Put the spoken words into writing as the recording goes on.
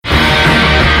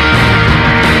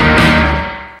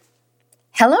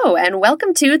Hello, and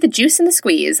welcome to The Juice and the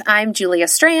Squeeze. I'm Julia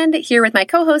Strand, here with my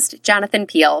co-host, Jonathan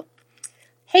Peel.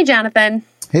 Hey, Jonathan.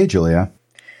 Hey, Julia.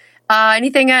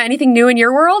 Anything new in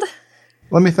your world?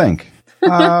 Let me think.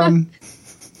 Not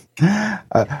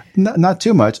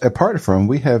too much, apart from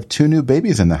we have 2 new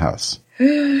babies in the house,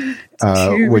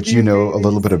 which you know a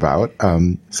little bit about.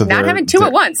 So not having 2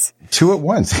 at once. 2 at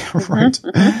once, right.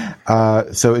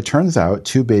 So it turns out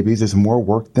 2 babies is more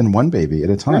work than 1 baby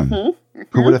at a time.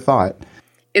 Who would have thought?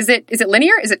 Is it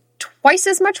linear? Is it twice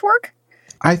as much work?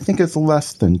 I think it's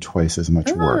less than twice as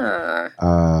much work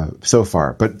so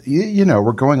far. But, you know,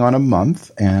 we're going on a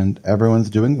month and everyone's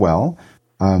doing well.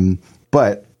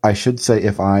 But I should say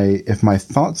if my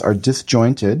thoughts are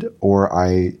disjointed or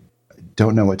I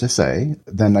don't know what to say,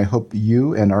 then I hope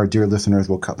you and our dear listeners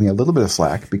will cut me a little bit of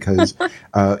slack because,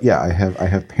 I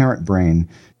have parent brain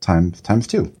times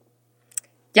 2.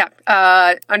 Yeah,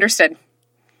 understood.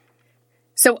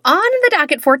 So on the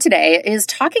docket for today is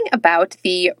talking about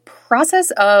the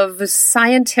process of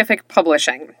scientific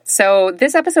publishing. So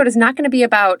this episode is not going to be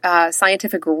about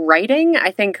scientific writing.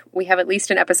 I think we have at least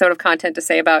an episode of content to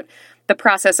say about the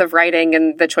process of writing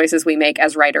and the choices we make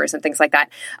as writers and things like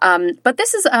that. But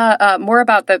this is more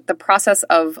about the process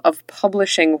of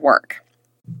publishing work.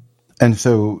 And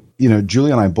so, you know,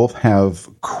 Julia and I both have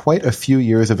quite a few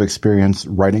years of experience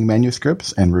writing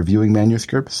manuscripts and reviewing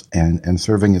manuscripts and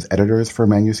serving as editors for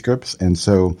manuscripts. And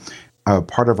so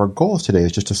part of our goals today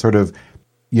is just to sort of,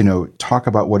 you know, talk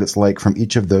about what it's like from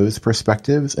each of those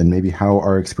perspectives and maybe how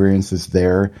our experiences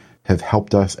there have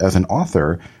helped us as an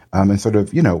author. And sort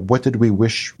of, you know, what did we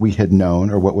wish we had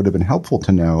known or what would have been helpful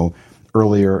to know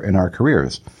earlier in our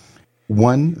careers?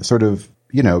 One sort of,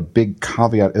 you know, big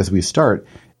caveat as we start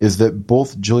is that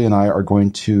both Julia and I are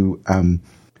going to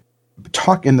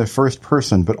talk in the first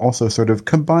person, but also sort of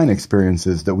combine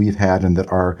experiences that we've had and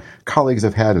that our colleagues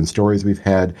have had and stories we've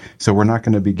had. So we're not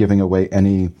going to be giving away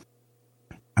any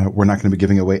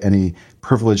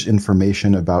privileged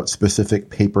information about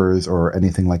specific papers or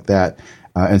anything like that.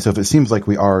 And so if it seems like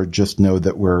we are, just know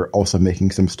that we're also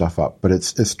making some stuff up. But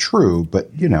it's true, but,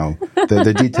 you know,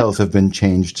 the details have been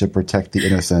changed to protect the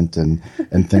innocent and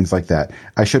things like that.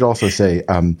 I should also say,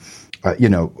 you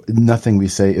know, nothing we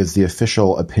say is the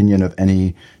official opinion of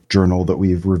any journal that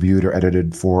we've reviewed or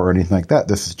edited for or anything like that.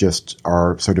 This is just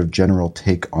our sort of general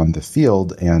take on the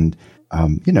field and,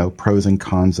 you know, pros and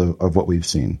cons of what we've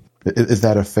seen. Is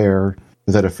that a fair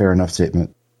enough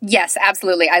statement? Yes,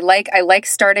 absolutely. I like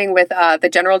starting with the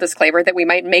general disclaimer that we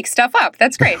might make stuff up.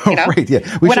 That's great. You know? Right, yeah.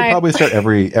 We should probably start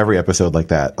every episode like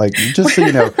that. Like, just so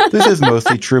you know, this is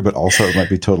mostly true, but also it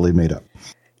might be totally made up.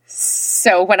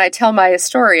 So when I tell my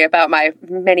story about my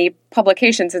many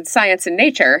publications in science and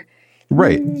nature,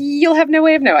 right, you'll have no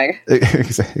way of knowing.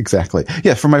 Exactly.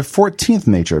 Yeah, for my 14th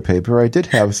Nature paper, I did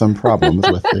have some problems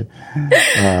with it.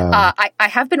 I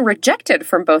have been rejected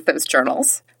from both those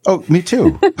journals. Oh, me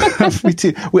too. Me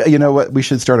too. You know what? We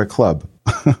should start a club.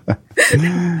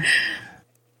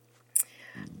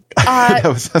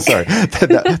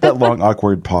 That long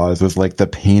awkward pause was like the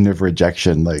pain of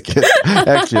rejection. Like,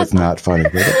 actually, it's not funny,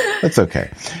 but that's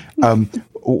okay.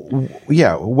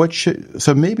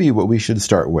 So maybe what we should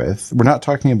start with, we're not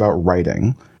talking about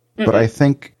writing, but I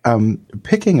think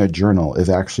picking a journal is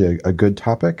actually a good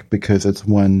topic because it's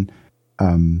one.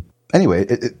 Anyway,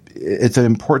 it's an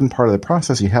important part of the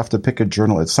process. You have to pick a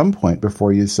journal at some point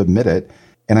before you submit it.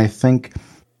 And I think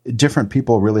different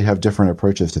people really have different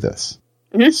approaches to this.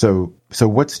 Mm-hmm. So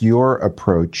what's your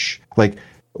approach? Like,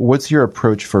 what's your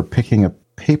approach for picking a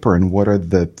paper and what are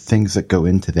the things that go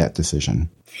into that decision?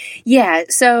 Yeah.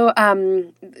 So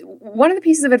one of the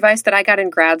pieces of advice that I got in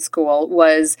grad school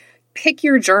was pick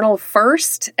your journal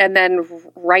first and then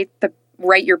write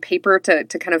your paper to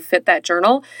kind of fit that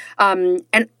journal. And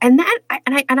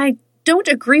I don't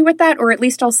agree with that, or at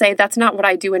least I'll say that's not what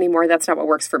I do anymore. That's not what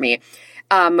works for me.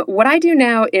 What I do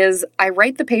now is I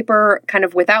write the paper kind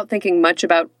of without thinking much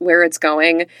about where it's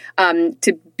going,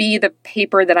 to be the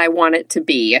paper that I want it to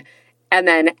be. And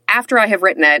then after I have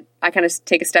written it, I kind of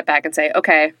take a step back and say,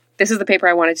 okay, this is the paper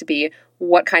I want it to be.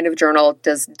 What kind of journal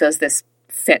does this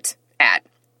fit at?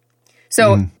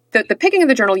 So the picking of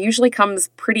the journal usually comes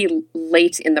pretty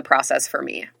late in the process for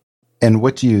me. And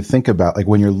what do you think about, like,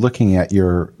 when you're looking at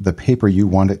the paper you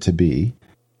want it to be,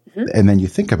 and then you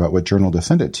think about what journal to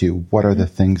send it to, what are the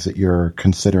things that you're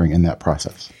considering in that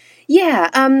process? Yeah.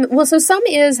 Well, so some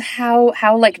is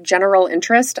how like general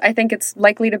interest I think it's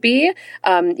likely to be.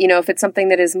 You know, if it's something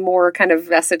that is more kind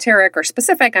of esoteric or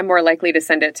specific, I'm more likely to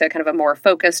send it to kind of a more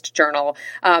focused journal.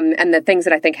 And the things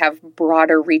that I think have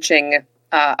broader reaching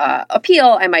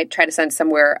appeal, I might try to send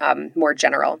somewhere more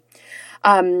general.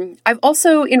 I've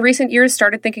also, in recent years,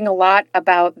 started thinking a lot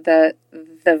about the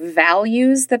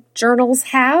values that journals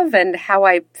have and how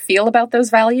I feel about those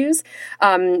values.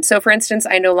 So, for instance,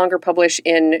 I no longer publish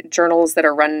in journals that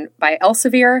are run by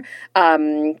Elsevier.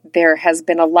 There has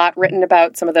been a lot written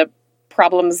about some of the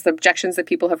problems, the objections that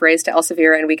people have raised to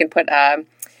Elsevier, and we can put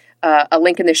a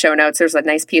link in the show notes. There's a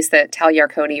nice piece that Tal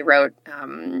Yarkoni wrote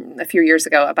a few years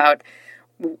ago about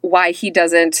why he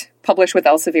doesn't publish with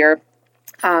Elsevier,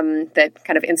 that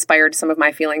kind of inspired some of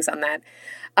my feelings on that.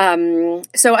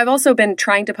 So I've also been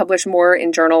trying to publish more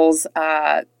in journals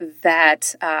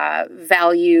that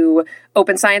value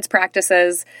open science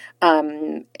practices,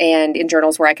 and in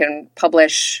journals where I can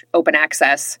publish open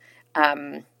access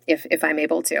if I'm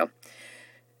able to.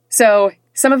 So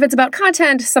some of it's about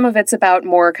content, some of it's about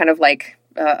more kind of like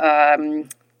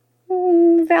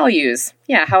values.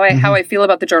 Yeah, how I feel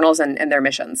about the journals and their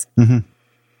missions. Mm-hmm.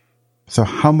 So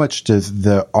how much does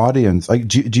the audience, like,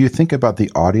 do you think about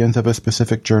the audience of a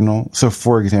specific journal? So,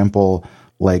 for example,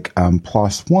 like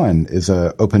PLOS One is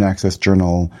an open access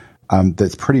journal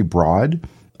that's pretty broad.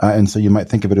 And so you might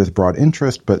think of it as broad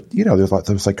interest, but, there's lots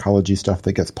of psychology stuff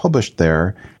that gets published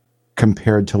there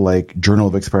compared to like Journal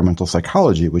of Experimental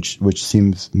Psychology, which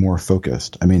seems more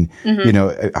focused. I mean,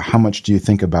 how much do you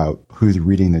think about who's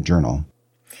reading the journal?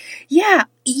 Yeah,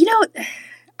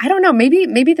 I don't know.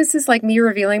 Maybe this is like me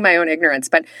revealing my own ignorance,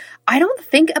 but I don't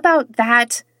think about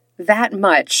that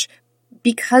much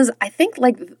because I think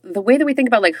like the way that we think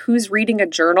about like who's reading a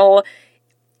journal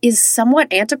is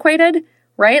somewhat antiquated,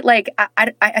 right? Like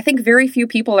I think very few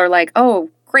people are like, oh,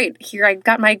 great, here I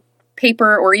got my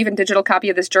paper or even digital copy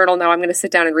of this journal. Now I'm going to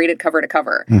sit down and read it cover to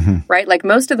cover, right? Like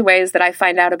most of the ways that I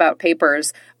find out about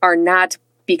papers are not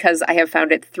because I have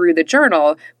found it through the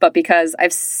journal, but because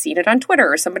I've seen it on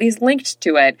Twitter or somebody's linked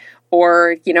to it,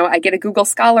 or, I get a Google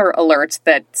Scholar alert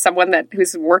that someone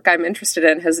whose work I'm interested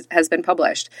in has been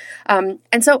published. And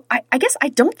so I guess I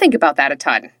don't think about that a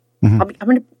ton. I'm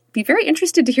going to be very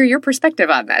interested to hear your perspective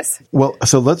on this. Well,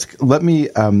 so let's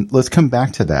come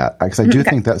back to that, because I do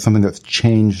think that's something that's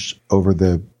changed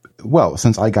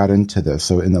since I got into this.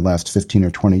 So in the last 15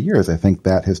 or 20 years, I think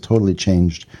that has totally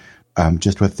changed.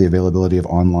 Just with the availability of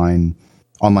online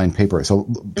paper. So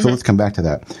let's come back to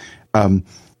that.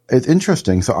 It's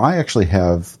interesting. So I actually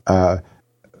have a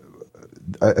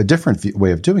different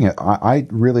way of doing it. I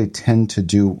really tend to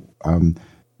do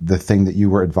the thing that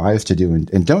you were advised to do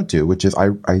and don't do, which is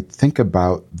I think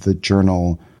about the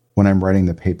journal when I'm writing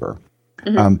the paper.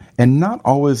 And not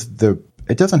always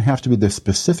it doesn't have to be the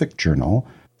specific journal,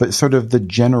 but sort of the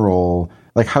general,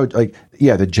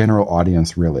 the general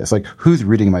audience really. It's like, who's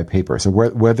reading my paper? So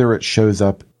whether it shows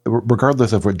up,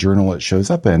 regardless of what journal it shows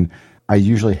up in, I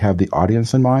usually have the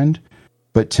audience in mind.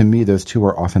 But to me, those two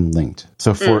are often linked.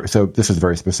 So so this is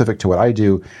very specific to what I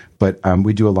do, but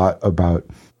we do a lot about,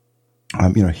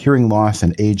 hearing loss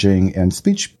and aging and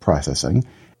speech processing.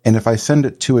 And if I send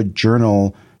it to a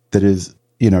journal that is,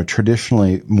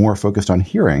 traditionally more focused on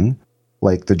hearing,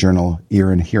 like the journal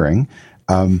Ear and Hearing,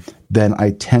 then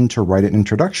I tend to write an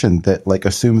introduction that like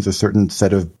assumes a certain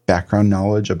set of background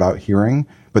knowledge about hearing,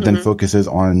 but then focuses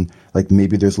on like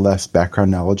maybe there's less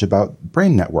background knowledge about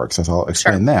brain networks, as I'll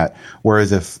explain that.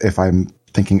 Whereas if I'm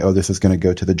thinking, oh, this is going to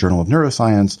go to the Journal of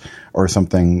Neuroscience or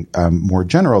something more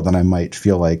general, then I might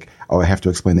feel like, oh, I have to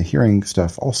explain the hearing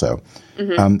stuff also.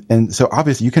 And so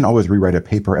obviously you can always rewrite a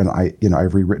paper, and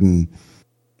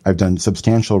I've done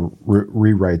substantial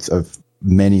rewrites of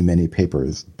many, many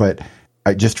papers, but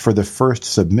just for the first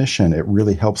submission, it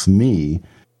really helps me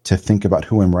to think about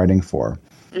who I'm writing for.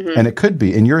 And it could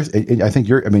be,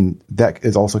 that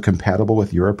is also compatible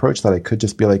with your approach, that I could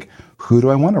just be like, who do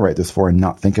I want to write this for, and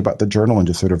not think about the journal and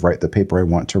just sort of write the paper I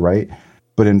want to write.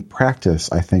 But in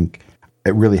practice, I think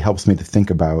it really helps me to think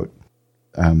about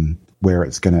where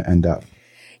it's going to end up.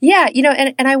 Yeah,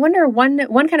 and I wonder one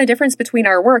kind of difference between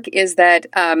our work is that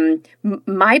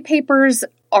my papers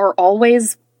are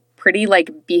always pretty like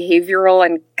behavioral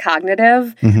and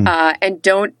cognitive, and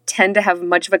don't tend to have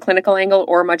much of a clinical angle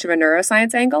or much of a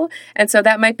neuroscience angle. And so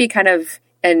that might be kind of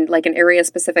an area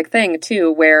specific thing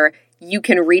too, where you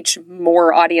can reach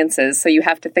more audiences. So you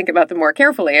have to think about them more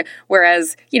carefully.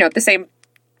 Whereas,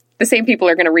 the same people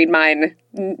are going to read mine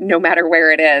no matter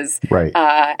where it is. Right.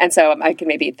 And so I can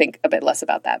maybe think a bit less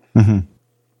about that.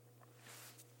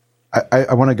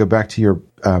 I want to go back to your,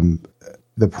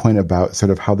 the point about sort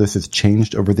of how this has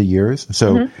changed over the years.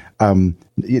 So,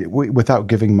 without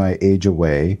giving my age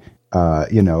away,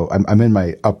 I'm in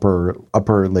my upper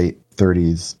late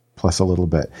 30s plus a little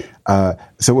bit.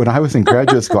 So when I was in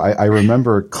graduate school, I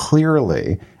remember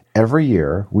clearly every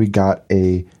year we got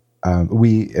a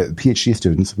we PhD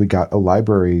students, we got a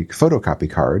library photocopy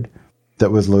card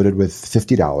that was loaded with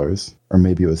 $50, or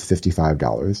maybe it was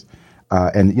 $55.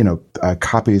 And,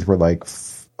 copies were like,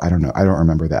 I don't know, I don't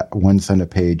remember that, 1 cent a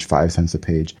page, 5 cents a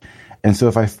page. And so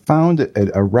if I found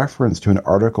a reference to an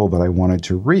article that I wanted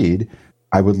to read,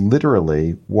 I would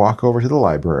literally walk over to the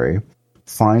library,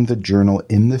 find the journal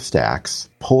in the stacks,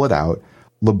 pull it out,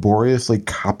 laboriously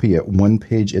copy it 1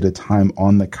 page at a time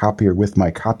on the copier with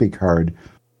my copy card.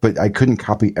 But I couldn't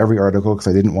copy every article because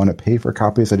I didn't want to pay for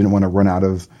copies. I didn't want to run out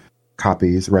of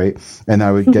copies, right? And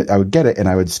I would get it and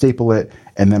I would staple it,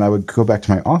 and then I would go back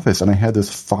to my office, and I had this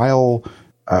file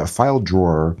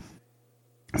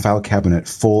cabinet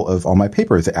full of all my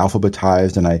papers,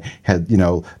 alphabetized, and I had,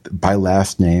 by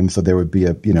last name. So there would be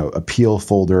a Peel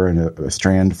folder and a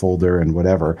Strand folder and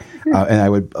whatever. And I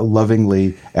would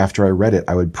lovingly, after I read it,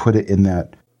 I would put it in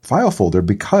that file folder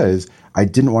because I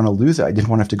didn't want to lose it. I didn't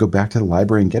want to have to go back to the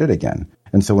library and get it again.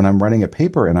 And so when I'm writing a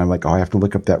paper and I'm like, I have to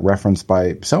look up that reference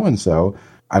by so-and-so,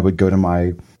 I would go to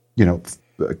my,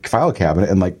 file cabinet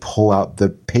and like pull out the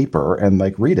paper and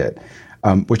like read it.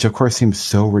 Which of course seems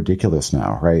so ridiculous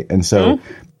now, right? And so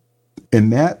in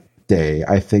that day,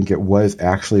 I think it was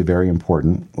actually very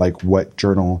important, like what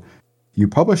journal you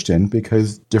published in,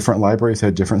 because different libraries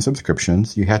had different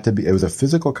subscriptions. It was a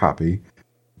physical copy,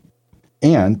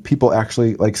 and people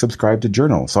actually like subscribed to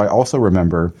journals. So I also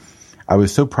remember I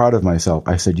was so proud of myself.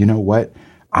 I said, you know what?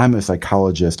 I'm a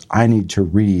psychologist. I need to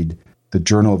read the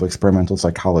Journal of Experimental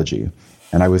Psychology.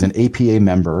 And I was an APA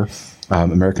member,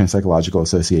 American Psychological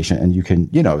Association, and you can,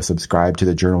 subscribe to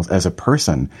the journals as a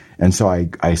person. And so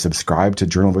I subscribed to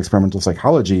Journal of Experimental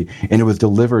Psychology, and it was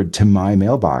delivered to my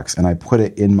mailbox, and I put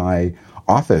it in my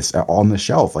office on the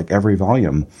shelf, like every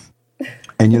volume.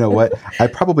 And you know what? I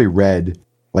probably read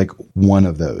like one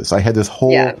of those. I had this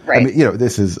whole, I mean,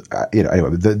 this is,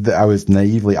 anyway, I was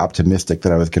naively optimistic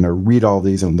that I was going to read all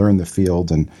these and learn the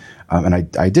field. And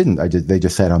I didn't. They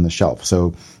just sat on the shelf.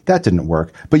 So that didn't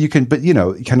work. But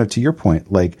kind of to your point,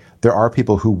 like there are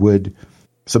people who would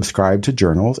subscribe to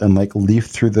journals and like leaf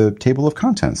through the table of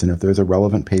contents. And if there's a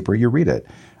relevant paper, you read it.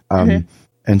 And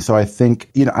so I think,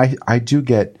 I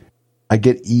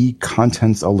get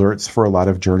e-contents alerts for a lot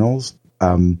of journals.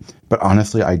 But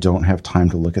honestly, I don't have time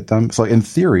to look at them. So in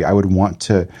theory, I would want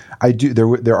to,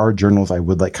 there are journals I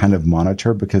would like kind of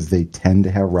monitor because they tend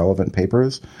to have relevant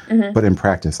papers, but in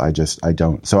practice, I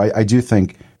don't. So I do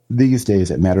think these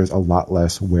days it matters a lot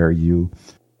less where you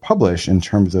publish in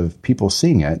terms of people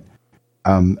seeing it.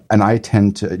 And I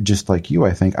tend to, just like you,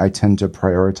 I think I tend to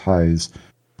prioritize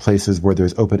places where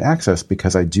there's open access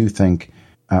because I do think,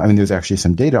 there's actually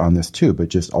some data on this too, but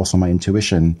just also my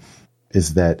intuition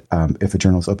is that if a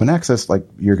journal is open access, like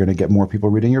you're going to get more people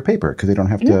reading your paper because they don't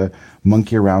have to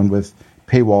monkey around with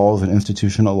paywalls and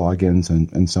institutional logins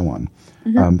and so on.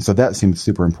 So that seems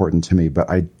super important to me, but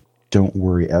I don't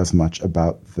worry as much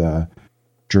about the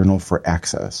journal for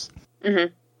access. I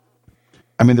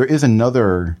mean, there is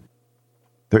another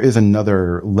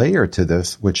layer to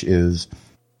this, which is,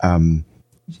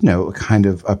 kind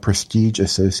of a prestige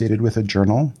associated with a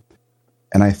journal.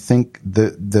 And I think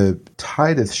the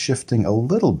tide is shifting a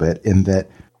little bit in that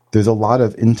there's a lot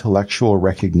of intellectual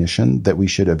recognition that we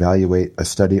should evaluate a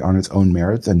study on its own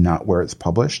merits and not where it's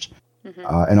published.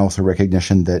 And also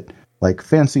recognition that like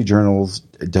fancy journals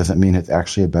doesn't mean it's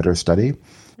actually a better study.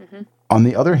 On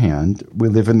the other hand, we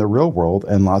live in the real world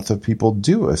and lots of people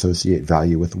do associate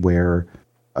value with where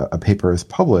a paper is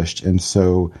published. And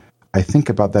so I think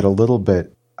about that a little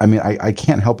bit. I mean, I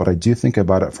can't help it. I do think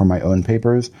about it for my own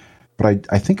papers. But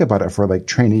I think about it for like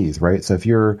trainees, right? So if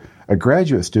you're a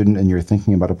graduate student and you're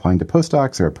thinking about applying to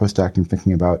postdocs or a postdoc and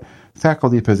thinking about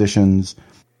faculty positions,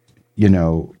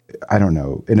 I don't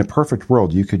know, in a perfect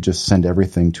world, you could just send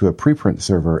everything to a preprint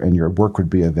server and your work would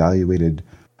be evaluated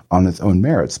on its own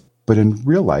merits. But in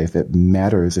real life, it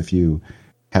matters if you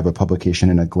have a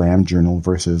publication in a glam journal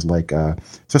versus like a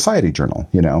society journal,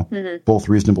 both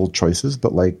reasonable choices,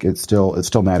 but like it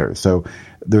still matters. So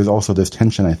there's also this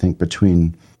tension, I think,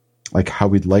 between like how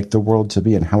we'd like the world to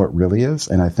be and how it really is.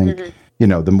 And I think,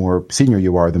 the more senior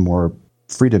you are, the more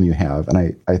freedom you have.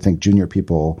 And I think junior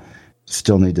people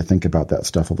still need to think about that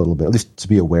stuff a little bit, at least to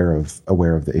be aware of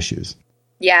the issues.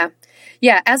 Yeah.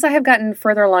 Yeah. As I have gotten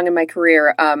further along in my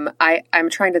career, I'm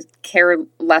trying to care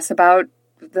less about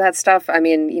that stuff. I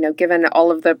mean, given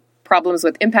all of the problems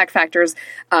with impact factors.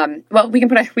 We can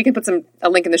put a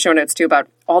link in the show notes too about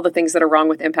all the things that are wrong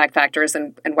with impact factors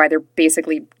and why they're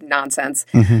basically nonsense.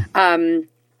 And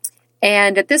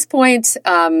at this point,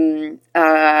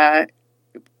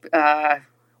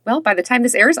 well, by the time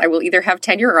this airs, I will either have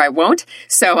tenure or I won't.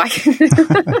 So I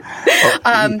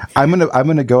can. I'm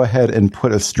gonna go ahead and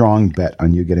put a strong bet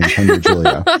on you getting tenure,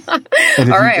 Julia. And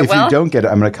if you don't get it,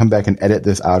 I'm gonna come back and edit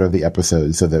this out of the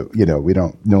episode so that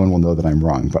no one will know that I'm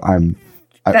wrong. But I'm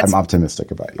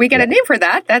optimistic about it. We get a name for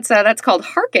that. That's called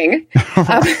harking.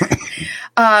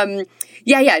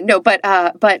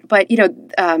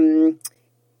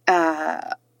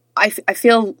 I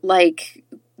feel like,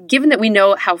 given that we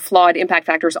know how flawed impact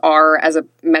factors are as a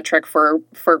metric for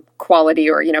quality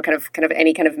or kind of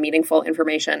any kind of meaningful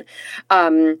information,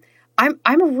 I'm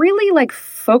really like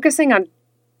focusing on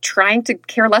trying to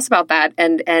care less about that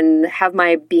and have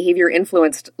my behavior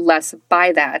influenced less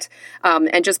by that,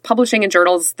 and just publishing in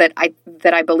journals that I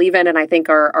believe in and I think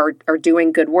are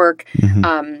doing good work.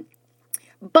 Mm-hmm.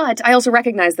 But I also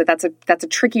recognize that that's a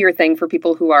trickier thing for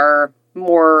people who are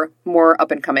more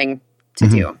up and coming to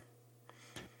mm-hmm. do.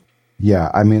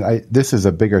 Yeah, I mean, this is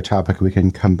a bigger topic we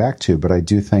can come back to, but I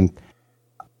do think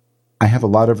I have a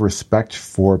lot of respect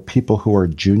for people who are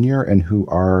junior and who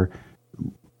are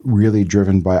really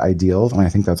driven by ideals, and I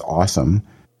think that's awesome.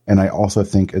 And I also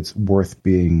think it's worth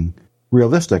being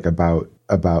realistic about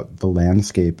the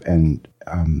landscape and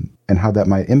how that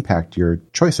might impact your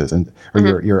choices or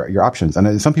mm-hmm. your options.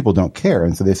 And some people don't care,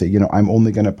 and so they say, I'm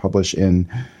only going to publish in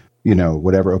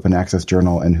whatever open access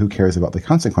journal, and who cares about the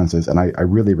consequences? And I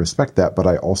really respect that, but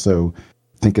I also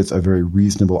think it's a very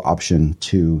reasonable option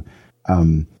to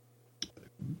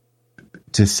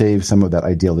save some of that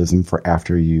idealism for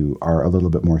after you are a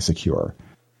little bit more secure.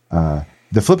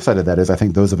 The flip side of that is I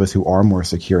think those of us who are more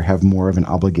secure have more of an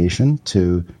obligation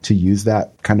to use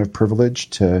that kind of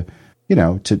privilege to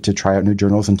try out new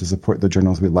journals and to support the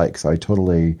journals we like. So I'm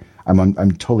totally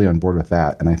on board with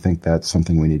that. And I think that's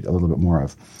something we need a little bit more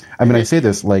of. I mean, I say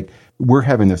this like we're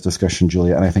having this discussion,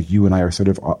 Julia, and I think you and I are sort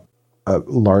of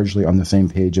largely on the same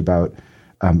page about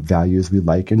values we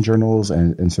like in journals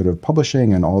and sort of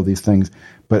publishing and all of these things.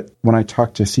 But when I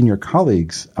talk to senior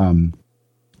colleagues,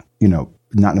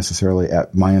 not necessarily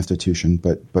at my institution,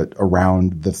 but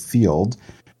around the field,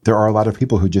 there are a lot of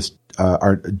people who just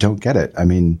don't get it. I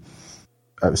mean,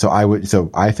 so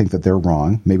I think that they're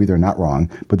wrong. Maybe they're not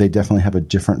wrong, but they definitely have a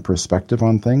different perspective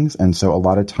on things. And so a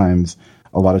lot of times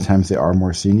they are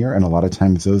more senior, and a lot of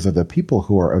times those are the people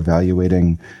who are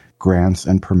evaluating grants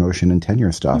and promotion and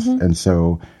tenure stuff. Mm-hmm. And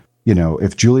so,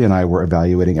 if Julie and I were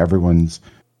evaluating everyone's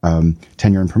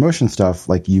tenure and promotion stuff,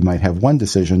 like you might have one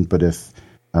decision, but if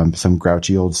some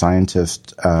grouchy old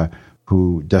scientist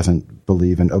who doesn't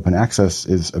believe in open access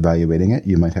is evaluating it,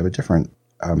 you might have a different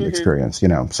mm-hmm. experience,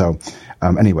 So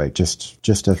anyway, just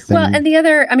a thing. Well, and the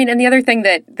other thing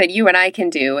that you and I can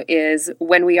do is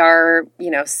when we are,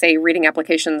 say reading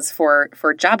applications for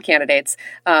job candidates,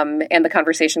 and the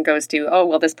conversation goes to, oh,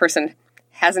 well, this person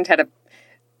hasn't had a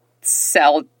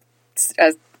cell,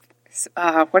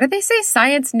 what did they say?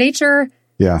 Science, nature,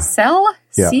 cell?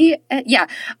 Yeah.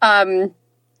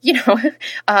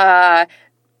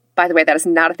 By the way, that is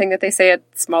not a thing that they say at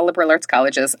small liberal arts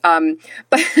colleges. But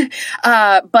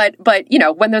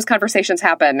when those conversations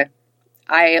happen,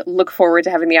 I look forward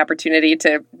to having the opportunity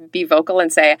to be vocal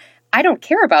and say, I don't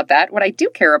care about that. What I do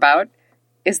care about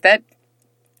is that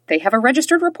they have a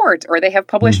registered report, or they have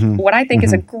published mm-hmm. what I think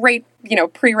mm-hmm. is a great,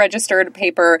 pre-registered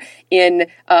paper in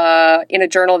a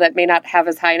journal that may not have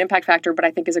as high an impact factor, but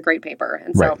I think is a great paper.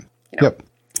 And right. So, Yep.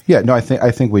 Yeah, no, I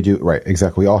think we do. Right,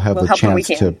 exactly. We all have the chance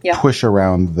to push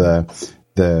around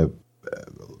the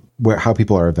how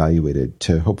people are evaluated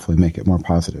to hopefully make it more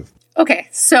positive. Okay,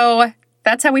 so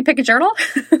that's how we pick a journal?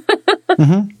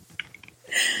 mm-hmm.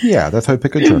 Yeah, that's how we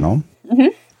pick a journal. Mm-hmm.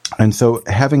 And so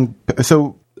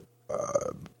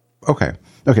okay,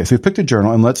 so we've picked a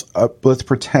journal, and let's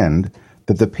pretend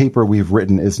that the paper we've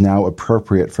written is now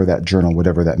appropriate for that journal,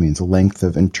 whatever that means, length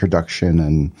of introduction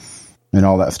and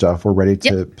all that stuff. We're ready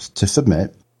to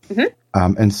submit.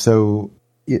 Mm-hmm. And so,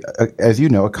 as you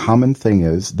know, a common thing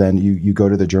is then you go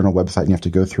to the journal website and you have to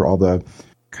go through all the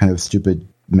kind of stupid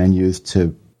menus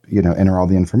to, enter all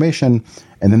the information.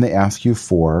 And then they ask you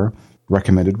for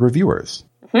recommended reviewers.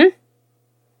 Mm-hmm.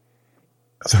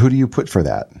 So who do you put for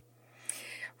that?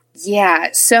 Yeah.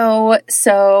 So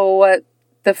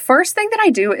the first thing that I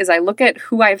do is I look at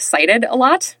who I've cited a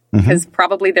lot, because mm-hmm.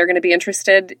 probably they're going to be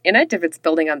interested in it if it's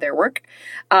building on their work.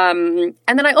 And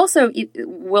then I also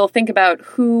will think about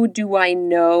who do I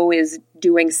know is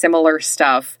doing similar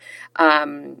stuff,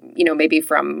 maybe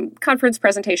from conference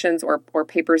presentations or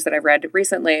papers that I've read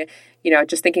recently,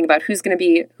 just thinking about who's going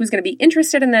to be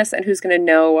interested in this and who's going to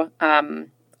know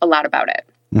a lot about it.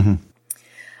 Mm-hmm.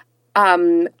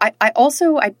 I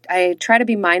try to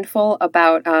be mindful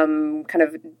about kind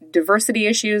of diversity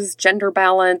issues, gender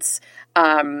balance.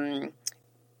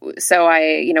 So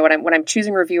when I'm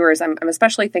choosing reviewers, I'm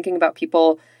especially thinking about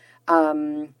people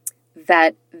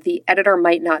that the editor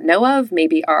might not know of,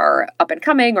 maybe are up and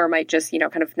coming, or might just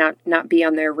kind of not be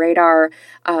on their radar,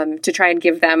 to try and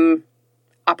give them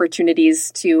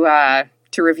opportunities to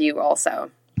review also.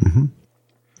 Mm-hmm.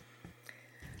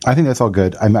 I think that's all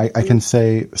good. I can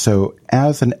say, so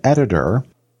as an editor,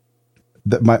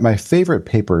 my favorite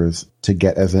papers to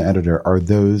get as an editor are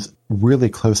those really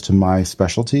close to my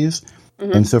specialties.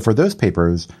 Mm-hmm. And so for those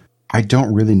papers, I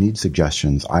don't really need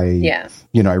suggestions. I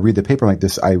read the paper like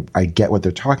this. I get what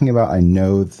they're talking about. I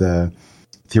know the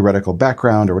theoretical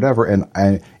background or whatever. And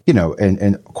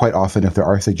and quite often if there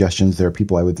are suggestions, there are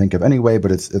people I would think of anyway,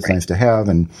 but it's right. Nice to have,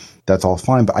 and that's all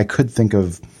fine. But I could think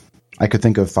of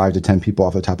 5 to 10 people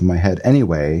off the top of my head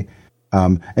anyway.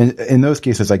 And in those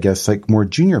cases, I guess like more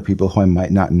junior people who I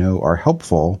might not know are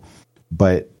helpful,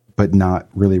 but not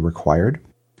really required.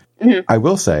 Mm-hmm. I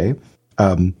will say,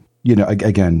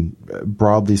 again,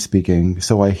 broadly speaking,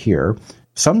 so I hear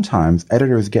sometimes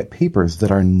editors get papers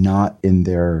that are not in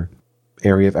their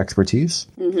area of expertise.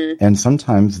 Mm-hmm. And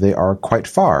sometimes they are quite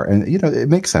far. And, it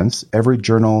makes sense. Every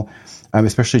journal,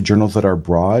 especially journals that are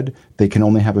broad, they can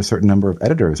only have a certain number of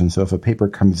editors. And so if a paper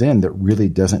comes in that really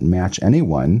doesn't match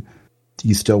anyone,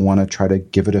 you still want to try to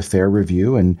give it a fair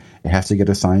review, and it has to get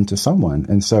assigned to someone.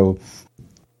 And so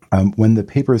when the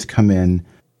papers come in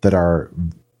that are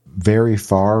very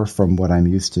far from what I'm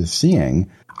used to seeing,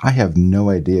 I have no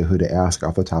idea who to ask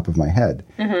off the top of my head.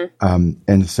 Mm-hmm.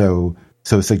 And so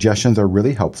suggestions are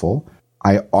really helpful.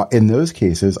 In those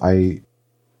cases, I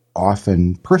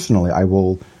often, personally, I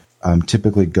will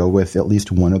typically go with at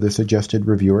least one of the suggested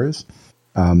reviewers.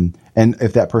 And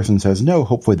if that person says no,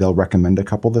 hopefully they'll recommend a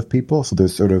couple of people. So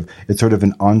it's sort of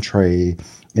an entree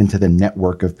into the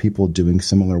network of people doing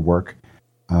similar work.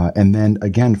 And then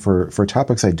again, for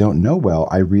topics I don't know well,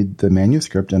 I read the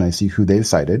manuscript and I see who they've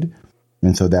cited.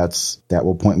 And so that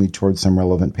will point me towards some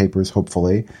relevant papers,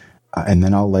 hopefully. And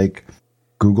then I'll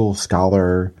Google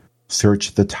Scholar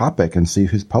search the topic and see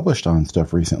who's published on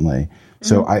stuff recently. Mm-hmm.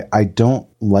 So I don't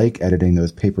like editing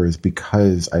those papers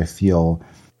because I feel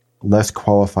less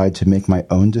qualified to make my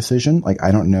own decision.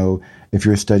 I don't know if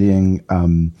you're studying,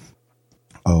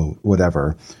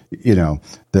 whatever,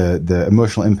 the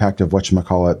emotional impact of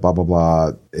whatchamacallit, blah, blah,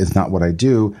 blah, is not what I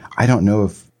do. I don't know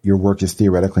if your work is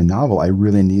theoretically novel. I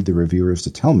really need the reviewers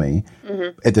to tell me.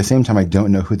 Mm-hmm. At the same time, I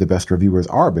don't know who the best reviewers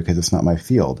are because it's not my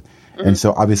field. Mm-hmm. And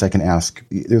so obviously I can ask,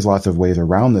 there's lots of ways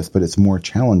around this, but it's more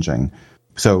challenging.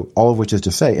 So all of which is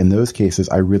to say, in those cases,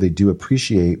 I really do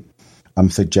appreciate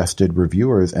suggested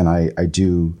reviewers, and I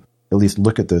do at least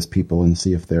look at those people and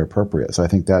see if they're appropriate. So I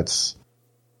think that's,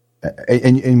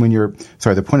 and when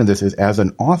the point of this is, as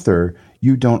an author,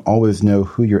 you don't always know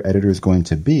who your editor is going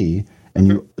to be, and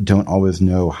you don't always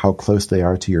know how close they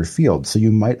are to your field. So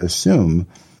you might assume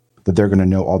that they're going to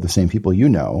know all the same people you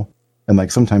know.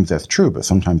 And sometimes that's true, but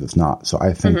sometimes it's not. So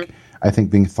I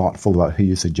think being thoughtful about who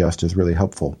you suggest is really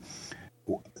helpful.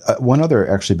 One other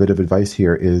actually bit of advice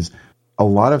here is, a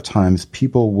lot of times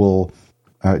people will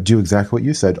do exactly what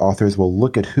you said. Authors will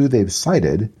look at who they've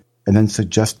cited and then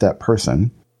suggest that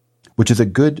person, which is a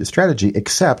good strategy,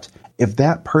 except if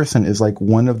that person is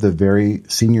one of the very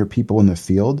senior people in the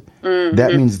field, mm-hmm.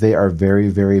 that means they are very,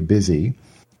 very busy.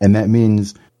 And that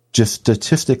means just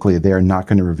statistically, they are not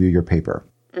going to review your paper.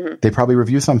 Mm-hmm. They probably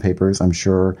review some papers, I'm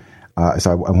sure.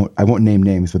 So I won't name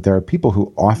names, but there are people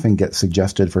who often get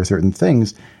suggested for certain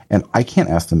things, and I can't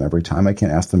ask them every time. I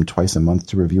can't ask them twice a month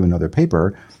to review another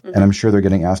paper, mm-hmm. and I'm sure they're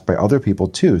getting asked by other people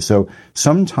too. So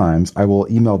sometimes I will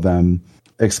email them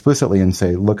explicitly and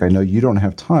say, look, I know you don't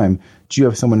have time. Do you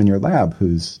have someone in your lab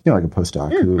who's, like a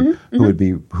postdoc mm-hmm.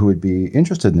 who would be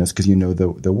interested in this because you know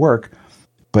the work?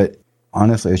 But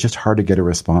honestly, it's just hard to get a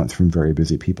response from very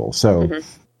busy people. So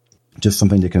mm-hmm. just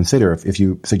something to consider. If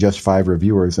you suggest 5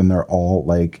 reviewers and they're all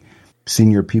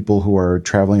senior people who are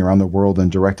traveling around the world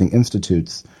and directing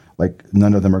institutes,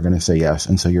 none of them are going to say yes.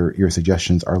 And so your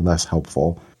suggestions are less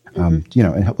helpful, mm-hmm.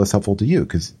 And less helpful to you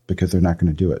because they're not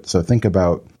going to do it. So think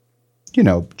about,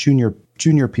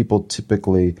 junior people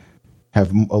typically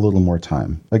have a little more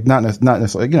time. Not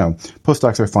necessarily,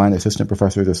 postdocs are fine, assistant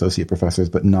professors, associate professors,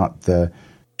 but not the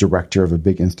director of a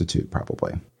big institute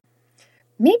probably.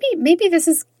 Maybe this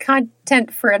is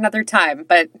content for another time,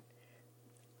 but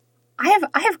I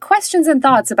have questions and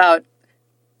thoughts about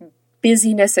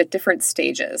busyness at different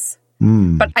stages.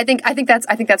 Mm. But I think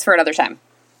that's for another time.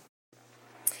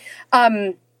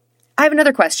 I have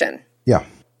another question. Yeah.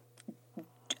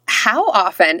 how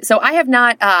often? So I have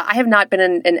not been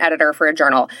an editor for a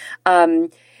journal.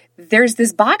 There's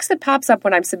this box that pops up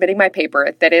when I'm submitting my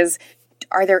paper that is,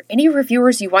 are there any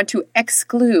reviewers you want to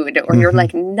exclude, or your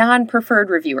like non-preferred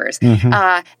reviewers? And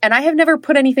I have never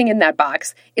put anything in that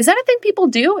box. Is that a thing people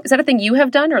do? Is that a thing you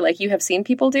have done, or like you have seen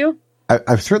people do?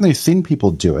 I've certainly seen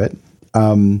people do it.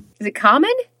 Is it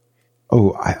common?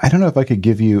 Oh, I don't know if I could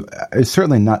give you.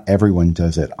 Certainly not everyone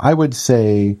does it. I would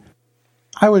say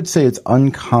it's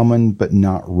uncommon, but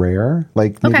not rare.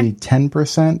 Like maybe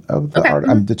 10% of the art.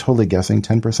 I'm totally guessing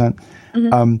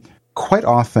 10%. Quite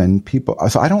often people,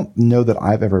 so I don't know that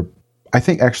I've ever, I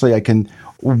think actually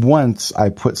once I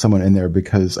put someone in there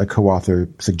because a co-author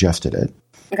suggested it.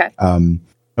 Okay.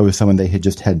 It was someone they had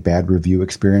just had bad review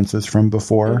experiences from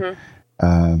before.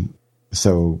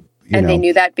 So, they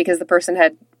knew that because the person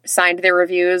had signed their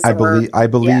reviews? I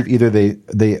believe either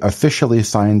they officially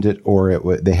signed it,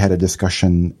 or they had a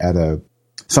discussion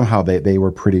somehow they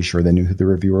were pretty sure they knew who the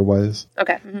reviewer was.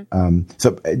 Okay.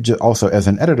 So also as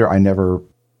an editor, I never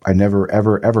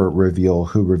ever reveal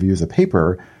who reviews a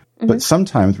paper, but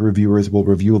sometimes reviewers will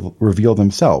reveal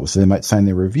themselves. So they might sign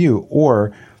their review,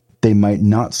 or they might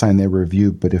not sign their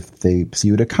review, but if they see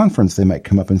you at a conference, they might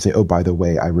come up and say, "Oh, by the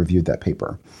way, I reviewed that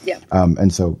paper." Yeah.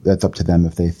 And so that's up to them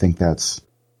if they think that's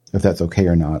okay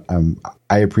or not.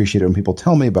 I appreciate it when people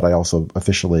tell me, but I also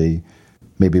officially,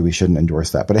 maybe we shouldn't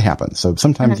endorse that, but it happens. So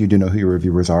sometimes you do know who your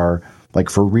reviewers are, like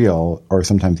for real, or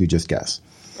sometimes you just guess.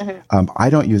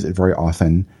 I don't use it very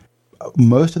often.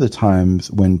 Most of the times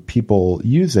when people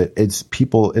use it,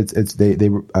 they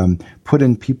put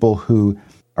in people who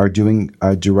are doing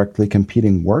directly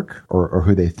competing work, or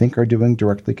who they think are doing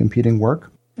directly competing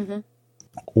work,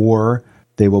 or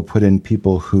they will put in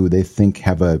people who they think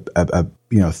have a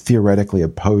theoretically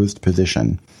opposed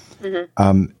position.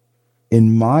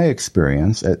 In my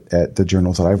experience at the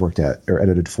journals that I've worked at or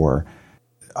edited for,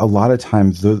 a lot of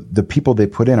times the people they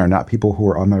put in are not people who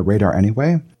are on my radar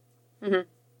anyway.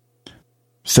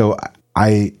 So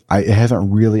it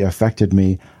hasn't really affected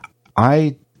me.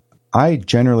 I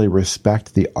generally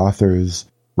respect the author's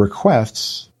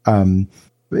requests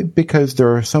because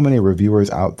there are so many reviewers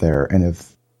out there, and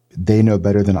if they know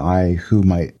better than I who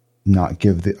might not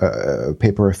give the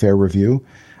paper a fair review,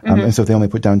 and so if they only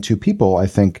put down 2 people, I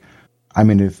think,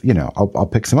 I'll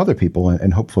pick some other people,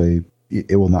 and hopefully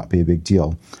it will not be a big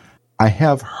deal. I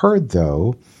have heard,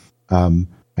 though,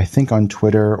 I think on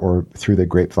Twitter or through the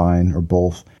grapevine or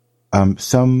both,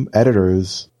 some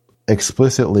editors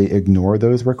explicitly ignore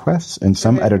those requests, and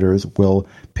some editors will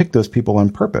pick those people on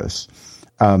purpose,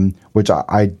 which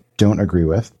I don't agree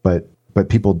with, but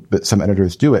some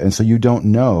editors do it, and so you don't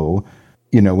know,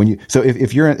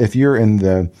 if you're in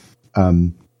the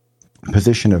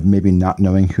position of maybe not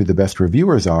knowing who the best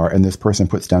reviewers are, and this person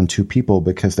puts down 2 people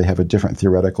because they have a different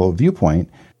theoretical viewpoint,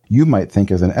 you might think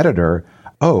as an editor,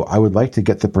 oh, I would like to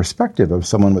get the perspective of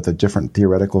someone with a different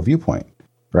theoretical viewpoint,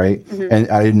 right? And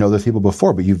I didn't know those people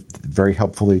before, but you've very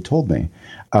helpfully told me.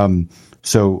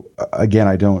 So again,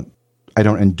 I don't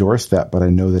endorse that, but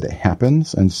I know that it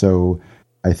happens, and so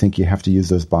I think you have to use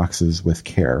those boxes with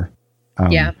care.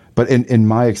 But in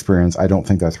my experience, I don't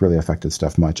think that's really affected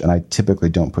stuff much, and I typically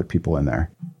don't put people in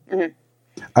there.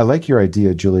 I like your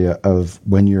idea, Julia, of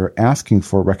when you're asking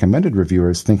for recommended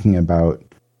reviewers, thinking about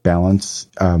balance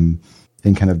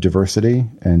in kind of diversity,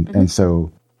 and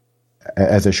so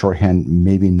as a shorthand,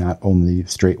 maybe not only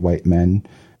straight white men,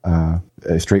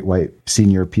 straight white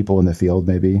senior people in the field,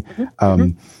 maybe,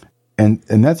 and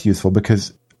that's useful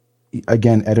because,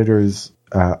 again, editors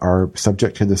are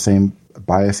subject to the same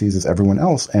biases as everyone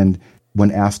else, and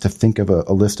when asked to think of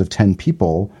a list of 10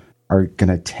 people, are going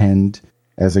to tend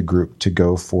as a group to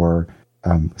go for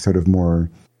sort of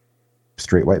more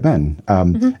straight white men.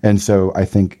 And so I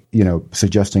think,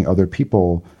 suggesting other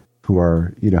people who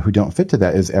are, who don't fit to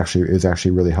that is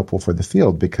actually really helpful for the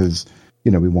field, because,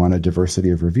 we want a diversity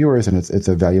of reviewers, and it's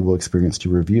a valuable experience to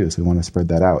review. So we want to spread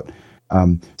that out.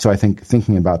 So I think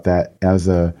thinking about that as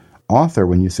a author,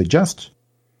 when you suggest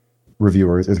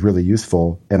reviewers, is really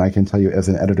useful. And I can tell you as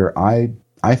an editor, I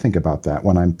think about that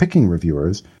when I'm picking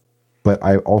reviewers, but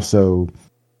I'm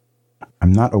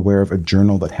not aware of a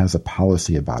journal that has a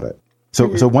policy about it.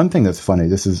 So one thing that's funny,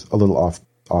 this is a little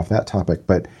off that topic,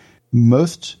 but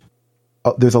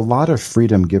there's a lot of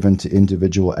freedom given to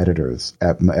individual editors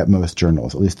at most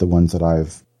journals, at least the ones that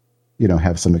I've,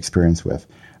 have some experience with,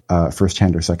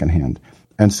 firsthand or secondhand.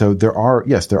 And so there are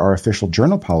official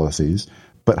journal policies,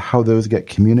 but how those get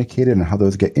communicated and how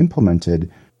those get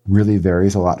implemented really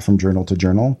varies a lot from journal to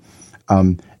journal.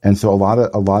 And so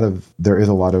there is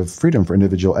a lot of freedom for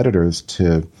individual editors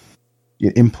to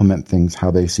implement things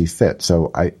how they see fit.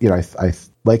 So I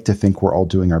like to think we're all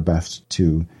doing our best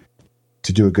to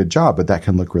do a good job, but that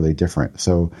can look really different.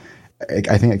 So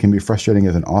I think it can be frustrating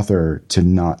as an author to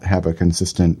not have a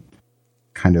consistent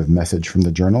kind of message from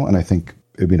the journal. And I think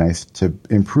it'd be nice to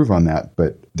improve on that.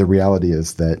 But the reality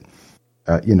is that,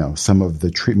 some of the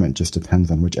treatment just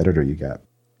depends on which editor you get.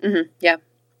 Mm-hmm. Yeah.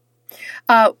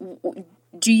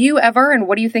 Do you ever, and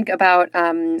what do you think about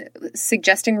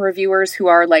suggesting reviewers who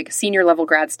are like senior level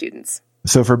grad students?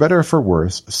 So for better or for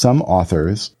worse, some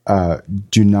authors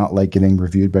do not like getting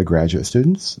reviewed by graduate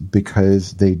students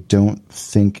because they don't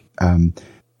think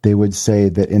they would say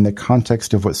that in the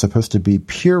context of what's supposed to be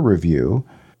peer review,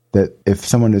 that if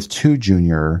someone is too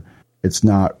junior, it's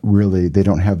not really, they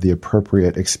don't have the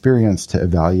appropriate experience to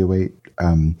evaluate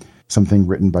something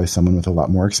written by someone with a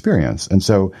lot more experience. And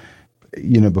so,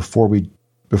 before we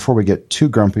get too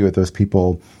grumpy with those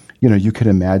people, you could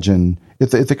imagine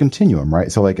it's a continuum,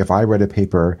 right? So like if I read a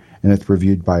paper and it's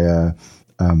reviewed by a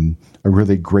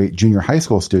really great junior high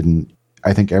school student,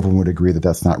 I think everyone would agree that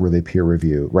that's not really peer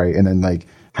review, right? And then like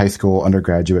high school,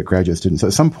 undergraduate, graduate students. So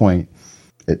at some point,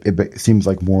 it seems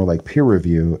like more like peer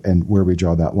review, and where we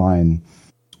draw that line,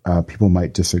 people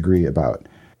might disagree about.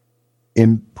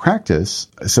 In practice,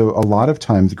 so a lot of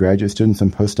times graduate students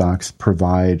and postdocs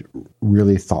provide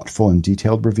really thoughtful and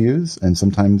detailed reviews. And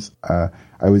sometimes I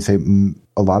would say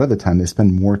a lot of the time they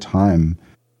spend more time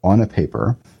on a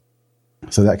paper.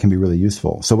 So that can be really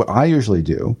useful. So what I usually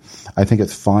do, I think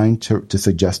it's fine to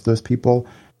suggest those people.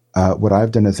 What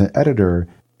I've done as an editor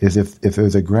is if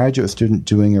there's a graduate student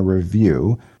doing a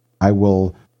review, I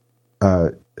will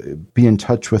be in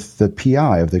touch with the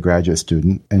PI of the graduate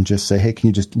student and just say, hey, can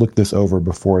you just look this over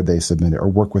before they submit it, or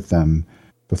work with them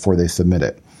before they submit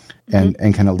it,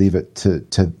 and kind of leave it to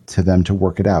them to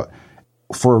work it out.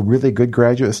 For a really good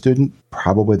graduate student,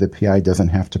 probably the PI doesn't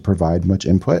have to provide much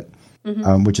input,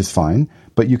 which is fine.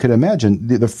 But you could imagine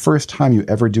the first time you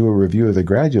ever do a review as a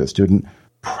graduate student,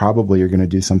 probably you're going to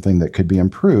do something that could be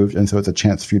improved. And so it's a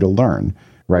chance for you to learn,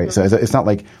 right? So it's not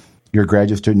like you're a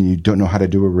graduate student and you don't know how to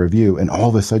do a review, and all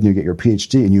of a sudden you get your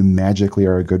PhD and you magically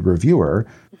are a good reviewer.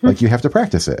 Like you have to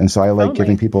practice it. And so I like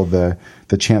giving people the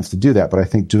chance to do that. But I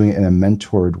think doing it in a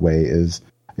mentored way is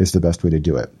the best way to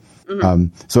do it.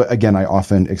 So again, I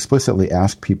often explicitly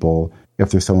ask people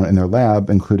if there's someone in their lab,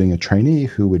 including a trainee,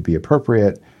 who would be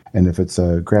appropriate. And if it's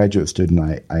a graduate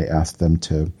student, I ask them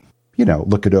to,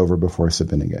 look it over before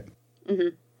submitting it. Mm-hmm.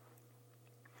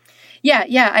 Yeah.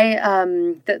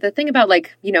 The thing about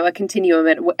a continuum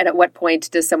at what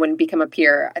point does someone become a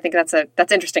peer? I think that's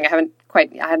interesting. I hadn't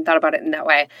thought about it in that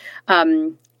way.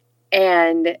 And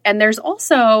there's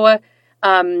also,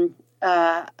 I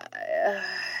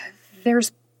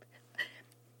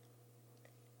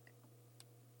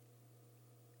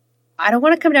don't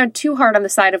want to come down too hard on the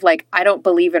side of I don't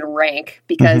believe in rank,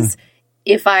 because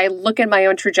if I look at my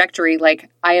own trajectory,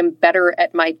 I am better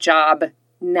at my job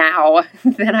now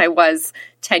than I was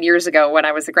 10 years ago when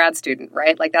I was a grad student,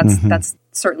 right? That's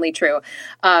certainly true.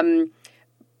 But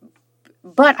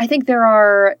I think there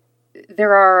are,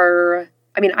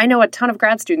 I know a ton of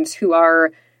grad students who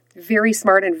are very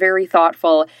smart and very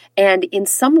thoughtful, and in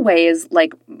some ways,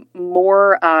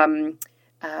 more, are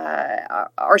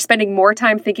spending more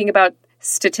time thinking about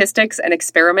statistics and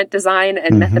experiment design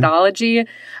and methodology.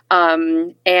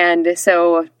 And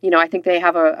so, I think they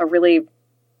have a really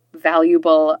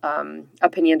valuable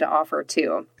opinion to offer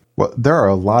too. Well, there are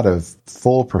a lot of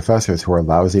full professors who are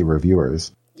lousy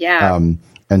reviewers. Yeah.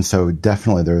 And so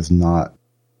definitely there's not,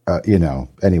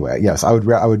 anyway, yes, I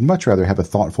would much rather have a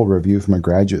thoughtful review from a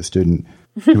graduate student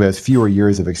who has fewer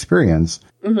years of experience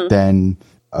than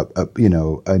a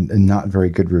not very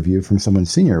good review from someone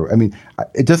senior.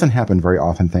 It doesn't happen very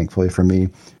often, thankfully for me,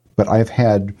 but I've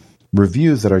had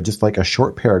reviews that are just like a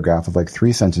short paragraph of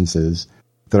 3 sentences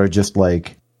that are just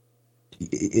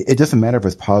it doesn't matter if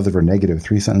it's positive or negative.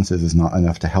 3 sentences is not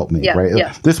enough to help me, right?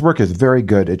 Yeah. This work is very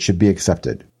good. It should be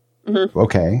accepted.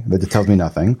 Okay, that tells me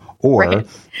nothing. Or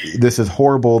this is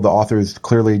horrible. The authors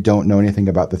clearly don't know anything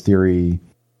about the theory.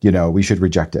 We should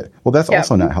reject it. Well, that's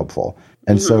also not helpful.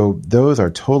 And so those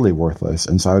are totally worthless.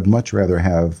 And so I would much rather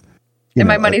have... And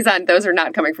my money's on those are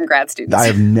not coming from grad students. I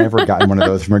have never gotten one of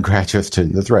those from a graduate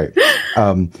student. That's right.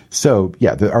 So,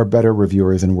 yeah, there are better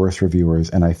reviewers and worse reviewers.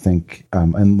 And I think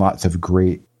and lots of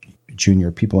great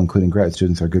junior people, including grad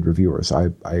students, are good reviewers.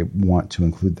 So I want to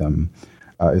include them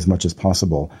as much as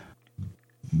possible.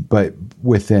 But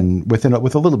with a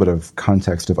little bit of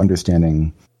context of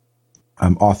understanding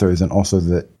authors, and also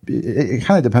that it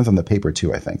kind of depends on the paper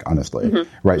too, I think, honestly,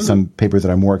 right? Some papers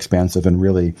that are more expansive and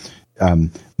really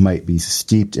might be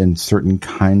steeped in certain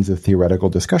kinds of theoretical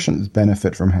discussions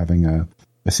benefit from having a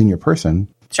senior person.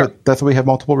 Sure. But that's why we have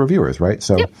multiple reviewers, right?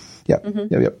 So, yep.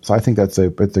 So I think it's a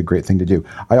great thing to do.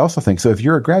 I also think, so if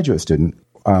you're a graduate student,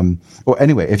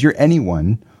 if you're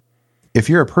anyone, if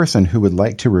you're a person who would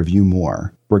like to review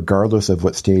more, regardless of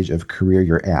what stage of career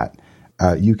you're at,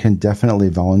 you can definitely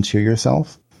volunteer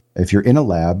yourself. If you're in a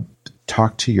lab,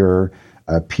 talk to your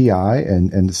PI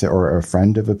and say, or a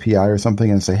friend of a PI or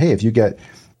something, and say, hey, if you get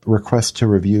requests to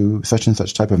review such and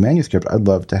such type of manuscript, I'd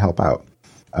love to help out.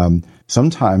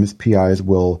 Sometimes PIs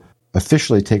will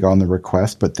officially take on the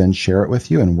request, but then share it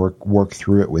with you and work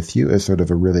through it with you as sort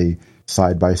of a really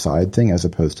side-by-side thing, as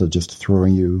opposed to just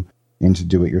throwing you in to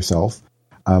do it yourself.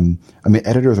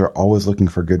 Editors are always looking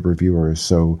for good reviewers.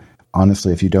 So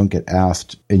honestly, if you don't get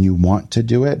asked and you want to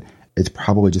do it, it's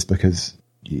probably just because,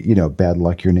 bad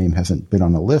luck, your name hasn't been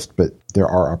on a list, but there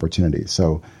are opportunities.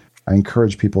 So I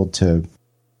encourage people to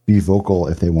be vocal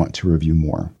if they want to review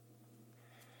more.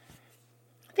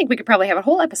 I think we could probably have a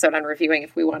whole episode on reviewing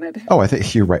if we wanted. Oh, I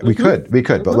think you're right. We could,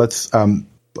 but let's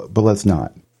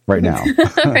not right now.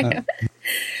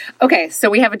 Okay.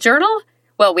 So we have a journal.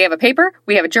 Well, we have a paper,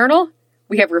 we have a journal,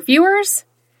 we have reviewers.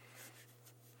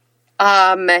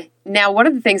 Now, one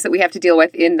of the things that we have to deal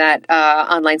with in that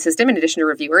online system, in addition to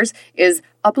reviewers, is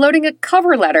uploading a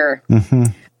cover letter.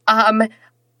 Mm-hmm.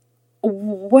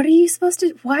 What are you supposed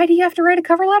to? Why do you have to write a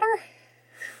cover letter?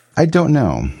 I don't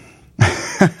know.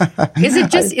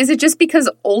 Is it just because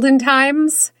olden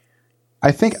times?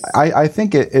 I think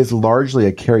it is largely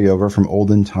a carryover from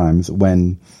olden times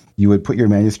when you would put your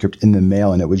manuscript in the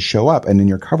mail and it would show up, and in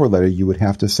your cover letter you would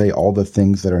have to say all the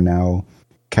things that are now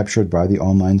captured by the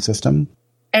online system.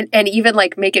 And even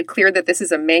make it clear that this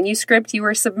is a manuscript you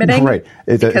are submitting? Right.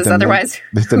 Because otherwise,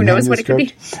 who knows what it could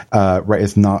be? Right.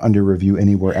 It's not under review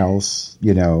anywhere else,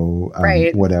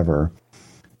 right. Whatever.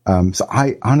 So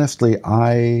I honestly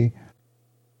always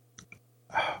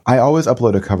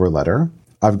upload a cover letter.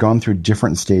 I've gone through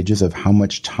different stages of how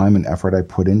much time and effort I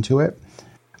put into it.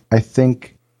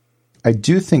 I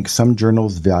do think some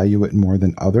journals value it more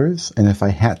than others. And if I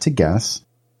had to guess,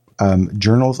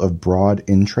 journals of broad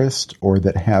interest or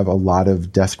that have a lot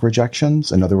of desk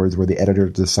rejections, in other words, where the editor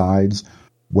decides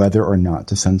whether or not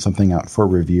to send something out for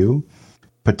review,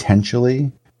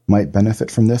 potentially might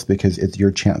benefit from this because it's your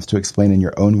chance to explain in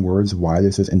your own words why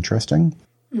this is interesting.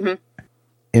 Mm-hmm.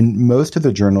 In most of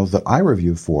the journals that I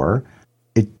review for,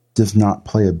 it does not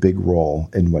play a big role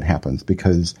in what happens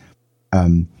because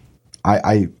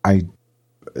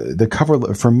the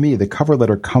cover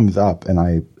letter comes up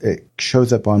and it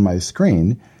shows up on my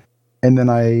screen, and then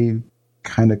I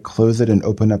kind of close it and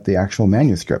open up the actual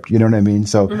manuscript. You know what I mean?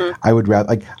 So mm-hmm. I would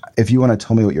rather, if you want to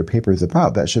tell me what your paper is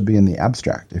about, that should be in the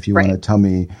abstract. If you want to tell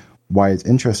me why it's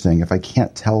interesting, if I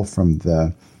can't tell from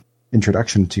the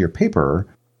introduction to your paper,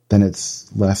 then it's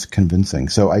less convincing.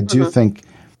 So I do mm-hmm. think,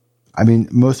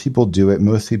 most people do it.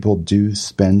 Most people do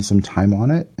spend some time on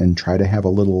it and try to have a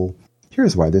little,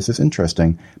 here's why this is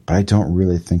interesting. But I don't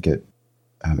really think it,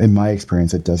 in my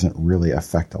experience, it doesn't really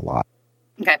affect a lot.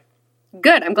 Okay.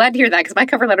 Good. I'm glad to hear that because my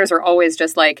cover letters are always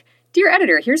just dear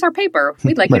editor, here's our paper.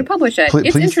 We'd like you to publish it.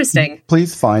 It's interesting.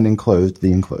 Please find enclosed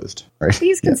the enclosed. Right?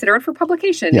 Please consider it for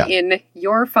publication in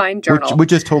your fine journal.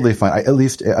 Which is totally fine. At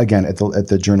least, again, at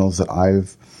the journals that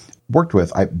I've worked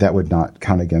with, that would not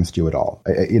count against you at all.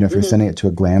 If you're mm-hmm. sending it to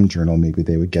a glam journal, maybe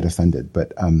they would get offended.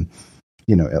 But,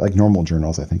 like normal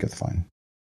journals, I think it's fine.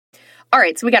 All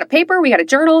right. So we got a paper, we got a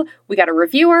journal, we got a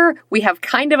reviewer, we have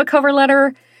kind of a cover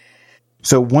letter.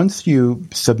 So once you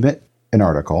submit an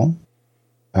article,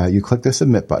 you click the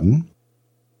submit button,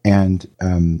 and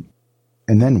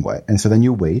then what? And so then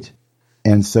you wait.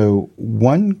 And so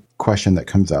one question that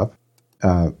comes up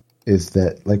is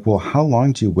that, how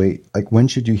long do you wait? When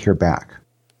should you hear back?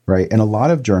 Right? And a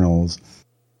lot of journals,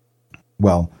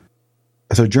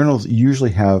 so journals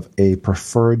usually have a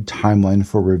preferred timeline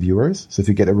for reviewers. So if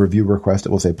you get a review request, it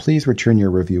will say, please return your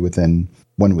review within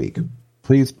 1 week.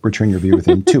 Please return your review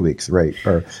within 2 weeks, right?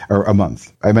 Or a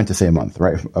month. I meant to say a month,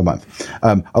 right? A month.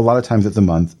 A lot of times it's a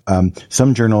month.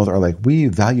 Some journals are we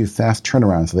value fast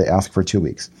turnaround, so they ask for 2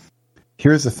 weeks.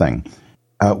 Here's the thing.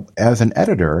 As an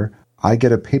editor, I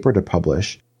get a paper to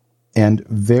publish, and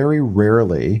very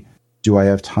rarely do I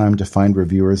have time to find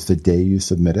reviewers the day you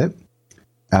submit it.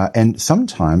 And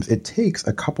sometimes it takes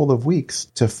a couple of weeks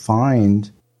to find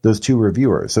those 2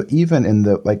 reviewers. So even in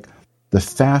the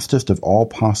fastest of all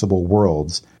possible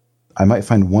worlds, I might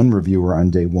find 1 reviewer on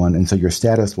day 1, and so your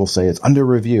status will say it's under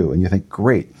review, and you think,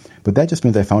 great. But that just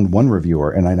means I found 1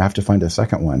 reviewer, and I'd have to find a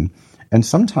second one. And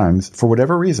sometimes, for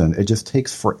whatever reason, it just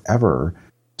takes forever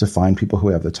to find people who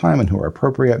have the time and who are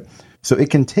appropriate. So it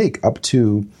can take up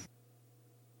to,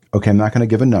 I'm not going to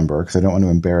give a number because I don't want to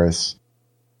embarrass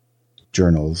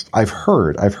journals, I've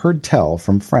heard tell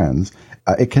from friends,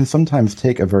 it can sometimes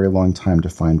take a very long time to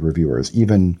find reviewers,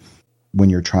 even when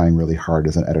you're trying really hard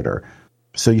as an editor.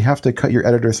 So you have to cut your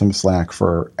editor some slack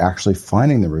for actually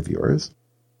finding the reviewers.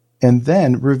 And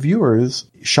then reviewers,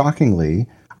 shockingly,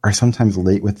 are sometimes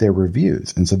late with their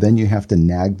reviews. And so then you have to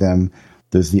nag them.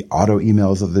 There's the auto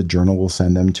emails that the journal will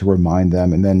send them to remind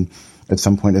them. And then at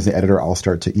some point as the editor, I'll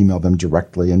start to email them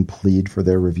directly and plead for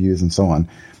their reviews and so on.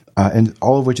 And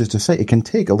all of which is to say it can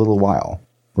take a little while,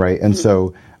 right? And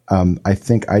so I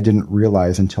think I didn't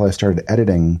realize until I started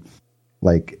editing,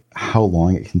 like how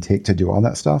long it can take to do all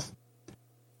that stuff.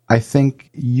 I think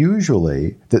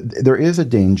usually that there is a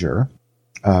danger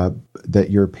that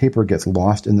your paper gets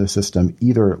lost in the system,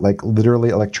 either like literally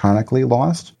electronically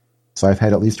lost. So I've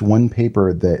had at least one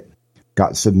paper that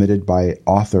got submitted by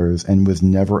authors and was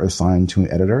never assigned to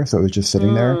an editor. So it was just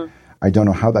sitting there. I don't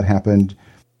know how that happened,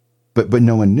 but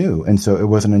no one knew. And so it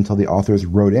wasn't until the authors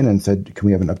wrote in and said, can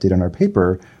we have an update on our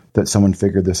paper, that someone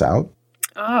figured this out.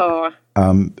 Oh.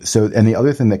 And the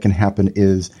other thing that can happen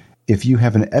is if you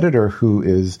have an editor who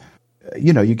is,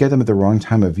 you get them at the wrong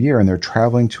time of year and they're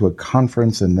traveling to a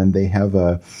conference and then they have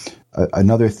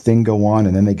another thing go on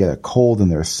and then they get a cold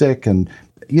and they're sick. And,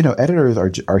 editors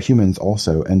are humans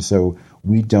also. And so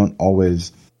we don't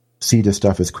always see the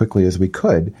stuff as quickly as we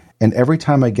could. And every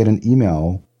time I get an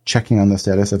email checking on the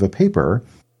status of a paper,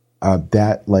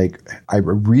 that I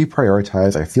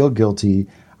reprioritize, I feel guilty.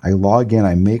 I log in,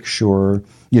 I make sure,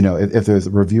 if there's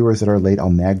reviewers that are late, I'll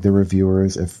nag the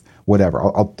reviewers. If whatever,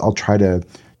 I'll try to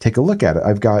take a look at it.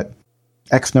 I've got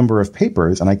X number of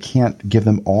papers and I can't give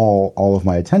them all of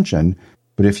my attention.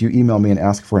 But if you email me and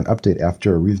ask for an update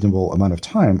after a reasonable amount of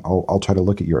time, I'll try to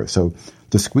look at yours. So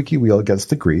the squeaky wheel gets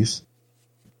the grease.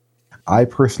 I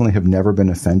personally have never been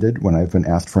offended when I've been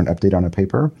asked for an update on a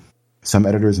paper. Some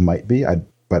editors might be,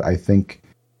 but I think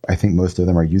most of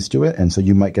them are used to it. And so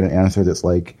you might get an answer that's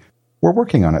like, we're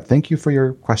working on it. Thank you for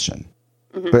your question.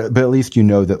 Mm-hmm. But at least you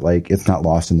know that it's not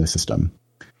lost in the system.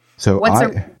 So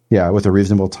with a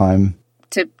reasonable time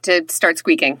to start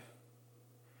squeaking.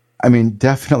 I mean,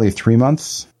 definitely 3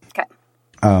 months. Okay.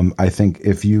 I think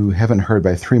if you haven't heard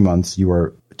by 3 months, you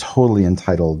are totally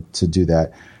entitled to do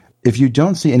that. If you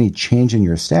don't see any change in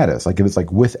your status, like if it's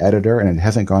with editor and it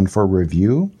hasn't gone for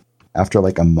review after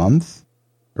a month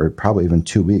or probably even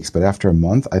 2 weeks, but after a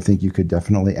month, I think you could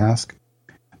definitely ask.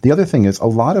 The other thing is a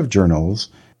lot of journals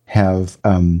have,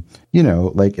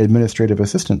 administrative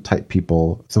assistant type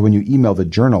people. So when you email the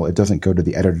journal, it doesn't go to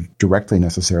the editor directly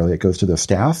necessarily. It goes to the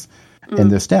staff. And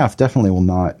the staff definitely will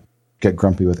not get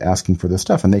grumpy with asking for this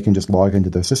stuff, and they can just log into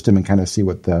the system and kind of see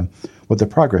what the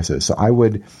progress is. So I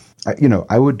would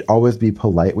always be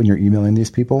polite when you're emailing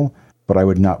these people, but I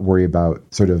would not worry about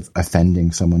sort of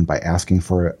offending someone by asking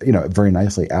for, very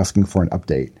nicely asking for an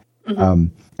update. Mm-hmm.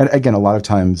 And again, a lot of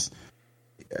times,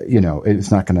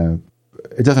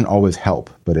 it doesn't always help,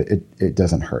 but it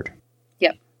doesn't hurt.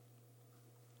 Yep.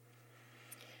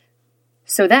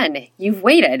 So then you've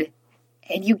waited.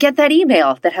 And you get that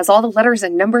email that has all the letters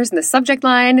and numbers in the subject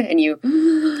line, and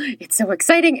it's so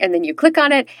exciting. And then you click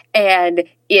on it, and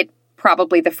it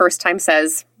probably the first time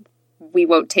says, we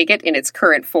won't take it in its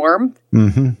current form,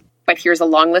 but here's a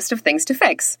long list of things to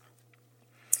fix.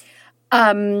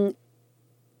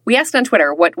 We asked on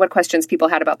Twitter what questions people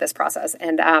had about this process,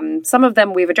 and some of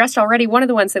them we've addressed already. One of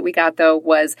the ones that we got, though,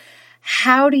 was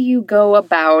how do you go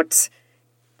about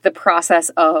the process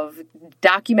of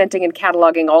documenting and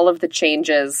cataloging all of the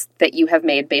changes that you have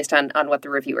made based on what the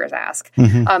reviewers ask.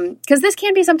 Because this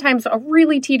can be sometimes a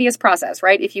really tedious process,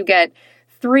 right? If you get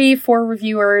 3-4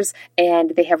 reviewers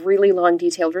and they have really long,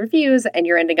 detailed reviews and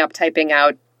you're ending up typing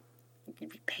out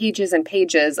pages and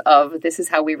pages of this is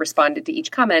how we responded to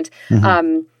each comment,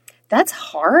 that's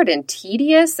hard and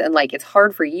tedious. And it's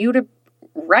hard for you to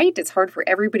write. It's hard for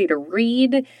everybody to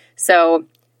read. So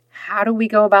how do we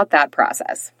go about that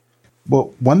process?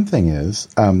 Well, one thing is,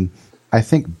 I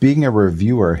think being a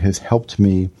reviewer has helped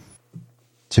me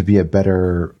to be a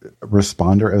better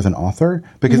responder as an author,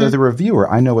 because as a reviewer,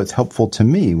 I know what's helpful to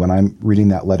me when I'm reading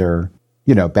that letter,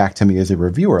 back to me as a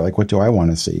reviewer. What do I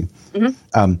want to see?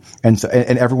 And so,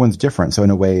 and everyone's different. So in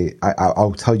a way,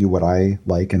 I'll tell you what I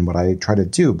like and what I try to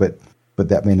do, but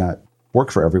that may not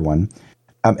work for everyone.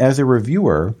 As a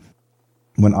reviewer,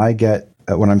 when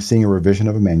I'm seeing a revision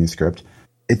of a manuscript,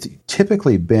 it's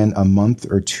typically been a month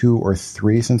or 2 or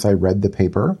 3 since I read the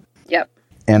paper. Yep.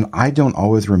 And I don't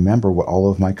always remember what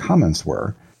all of my comments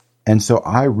were. And so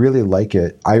I really like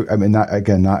it. I mean, not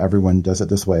everyone does it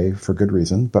this way for good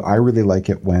reason, but I really like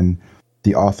it when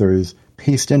the authors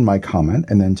paste in my comment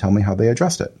and then tell me how they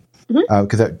addressed it.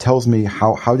 Because that tells me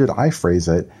how did I phrase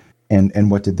it,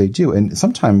 and what did they do? And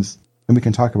sometimes, and we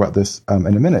can talk about this in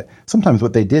a minute, sometimes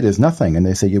what they did is nothing. And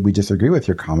they say, yeah, we disagree with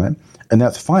your comment. And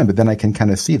that's fine. But then I can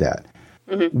kind of see that.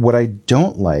 What I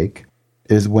don't like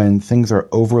is when things are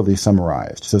overly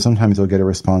summarized. So sometimes you'll get a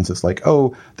response that's like,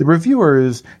 oh, the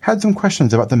reviewers had some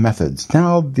questions about the methods.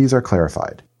 Now these are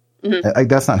clarified.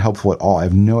 That's not helpful at all. I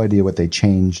have no idea what they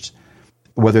changed,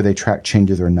 whether they track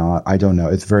changes or not. I don't know.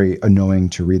 It's very annoying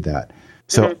to read that.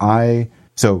 So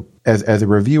as a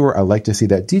reviewer, I like to see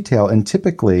that detail. And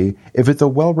typically, if it's a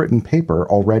well-written paper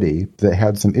already that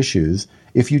had some issues,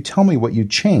 if you tell me what you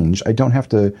changed, I don't have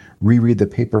to reread the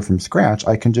paper from scratch.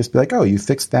 I can just be like, oh, you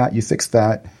fixed that,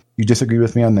 you disagree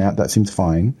with me on that, that seems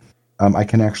fine. I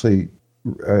can actually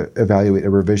evaluate a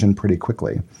revision pretty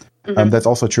quickly. That's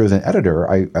also true as an editor.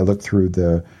 I look through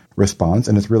the response,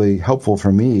 and it's really helpful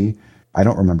for me, I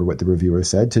don't remember what the reviewer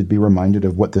said, to be reminded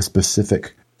of what the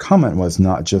specific comment was,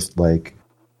 not just like,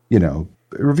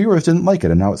 reviewers didn't like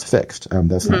it and now it's fixed.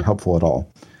 That's not helpful at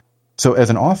all. So as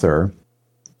an author,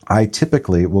 I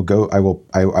typically will I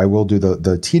will do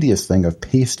the tedious thing of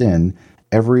paste in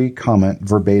every comment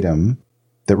verbatim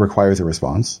that requires a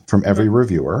response from every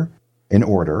reviewer in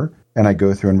order, and I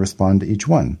go through and respond to each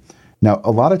one. Now,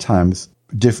 a lot of times,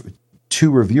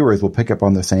 two reviewers will pick up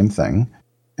on the same thing,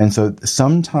 and so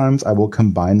sometimes I will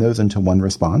combine those into one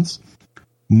response.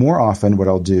 More often, what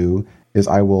I'll do is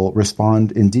I will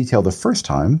respond in detail the first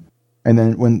time, and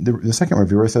then when the second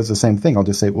reviewer says the same thing, I'll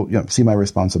just say, well, see my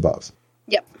response above.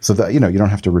 Yep. So that, you don't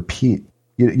have to repeat.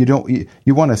 You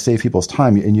want to save people's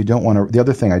time, and you don't want to. The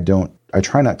other thing I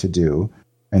try not to do,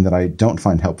 and that I don't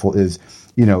find helpful is,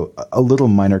 a little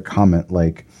minor comment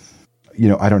like,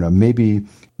 I don't know,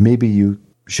 maybe you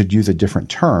should use a different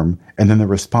term, and then the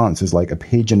response is like a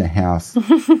page and a half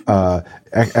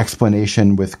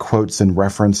explanation with quotes and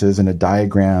references and a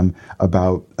diagram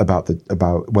about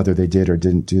whether they did or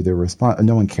didn't do their response.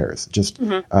 No one cares. Just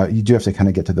you do have to kind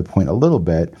of get to the point a little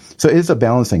bit. So it is a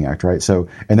balancing act, right? So,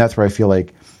 and that's where I feel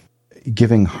like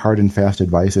giving hard and fast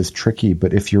advice is tricky.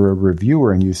 But if you're a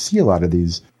reviewer and you see a lot of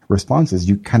these responses,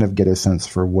 you kind of get a sense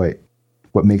for what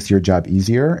makes your job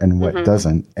easier and what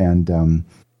doesn't. And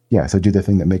so do the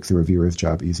thing that makes the reviewer's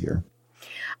job easier.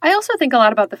 I also think a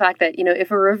lot about the fact that, if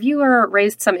a reviewer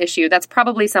raised some issue, that's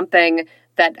probably something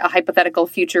that a hypothetical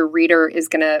future reader is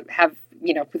going to have,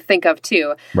 think of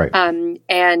too. Right.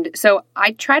 And so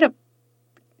I try to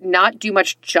not do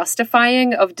much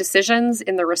justifying of decisions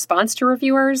in the response to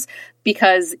reviewers,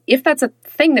 because if that's a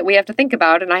thing that we have to think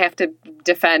about and I have to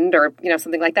defend or,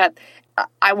 something like that,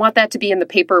 I want that to be in the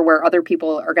paper where other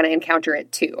people are going to encounter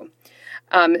it too.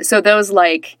 So those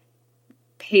like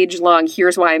page-long,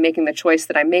 here's why I'm making the choice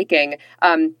that I'm making.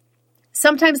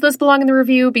 Sometimes those belong in the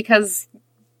review because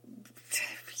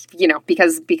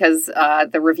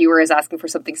the reviewer is asking for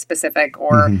something specific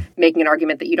or making an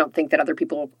argument that you don't think that other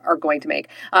people are going to make.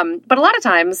 But a lot of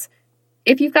times,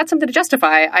 if you've got something to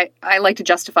justify, I like to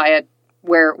justify it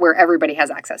where everybody has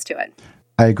access to it.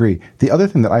 I agree. The other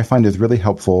thing that I find is really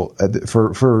helpful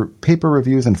for paper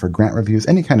reviews and for grant reviews,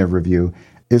 any kind of review,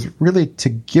 is really to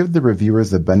give the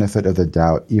reviewers the benefit of the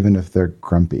doubt, even if they're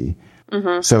grumpy.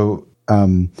 So,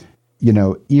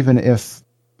 even if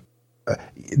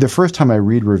the first time I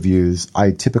read reviews,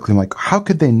 I typically am like, how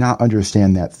could they not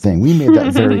understand that thing? We made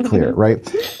that very clear, right?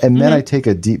 And then I take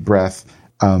a deep breath,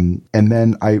 and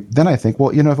then I think, well,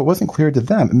 if it wasn't clear to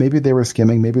them, maybe they were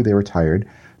skimming, maybe they were tired,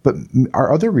 but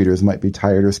our other readers might be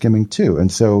tired or skimming too.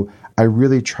 And so I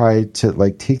really try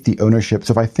to take the ownership.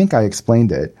 So if I think I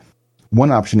explained it, one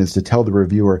option is to tell the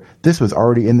reviewer, this was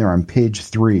already in there on page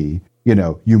 3,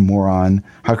 you moron,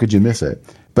 how could you miss it?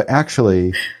 But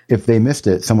actually, if they missed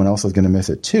it, someone else is going to miss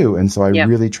it too. And so I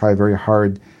really try very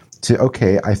hard to,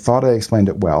 okay, I thought I explained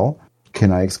it well.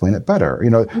 Can I explain it better?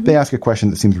 They ask a question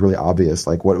that seems really obvious,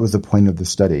 like what was the point of the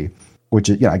study?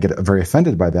 Which, I get very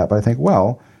offended by that, but I think,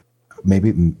 well,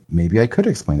 maybe I could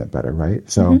explain it better, right?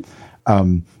 So,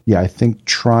 I think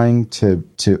trying to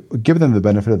give them the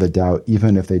benefit of the doubt,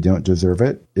 even if they don't deserve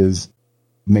it,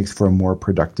 makes for a more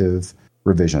productive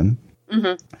revision.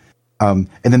 And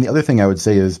then the other thing I would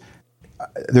say is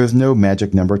there's no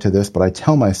magic number to this, but I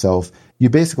tell myself, you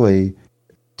basically,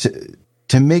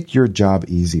 to make your job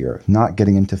easier, not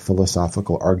getting into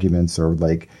philosophical arguments or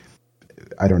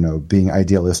being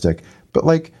idealistic,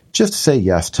 but just say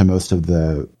yes to most of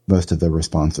the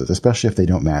responses, especially if they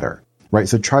don't matter, right?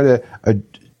 So try to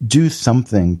do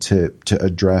something to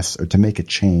address or to make a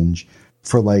change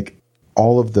for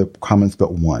all of the comments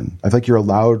but one. I think you're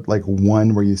allowed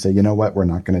one where you say, you know what, we're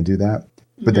not going to do that,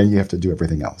 but then you have to do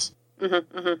everything else.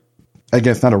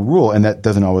 Again, it's not a rule, and that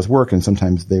doesn't always work, and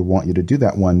sometimes they want you to do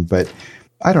that one, but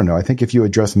I don't know. I think if you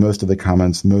address most of the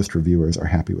comments, most reviewers are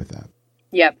happy with that.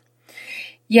 Yep.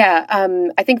 Yeah,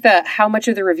 I think how much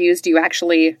of the reviews do you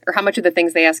actually, or how much of the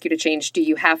things they ask you to change do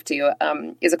you have to,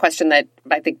 is a question that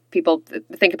I think people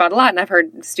think about a lot. And I've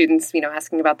heard students,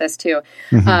 asking about this too.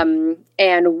 Mm-hmm.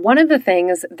 And one of the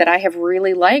things that I have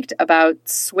really liked about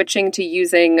switching to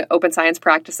using open science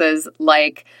practices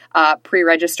like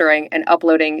pre-registering and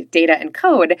uploading data and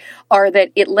code are that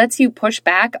it lets you push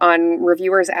back on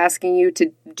reviewers asking you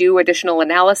to do additional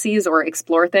analyses or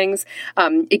explore things.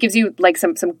 It gives you like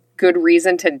some good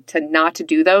reason to not to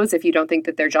do those if you don't think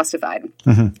that they're justified.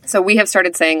 Mm-hmm. So we have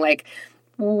started saying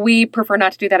we prefer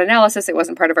not to do that analysis. It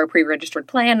wasn't part of our pre-registered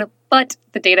plan, but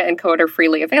the data and code are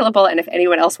freely available. And if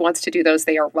anyone else wants to do those,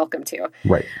 they are welcome to.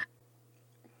 Right.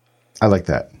 I like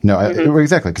that. No,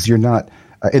 exactly. Because you're not,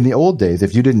 in the old days,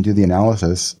 if you didn't do the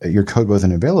analysis, your code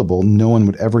wasn't available, no one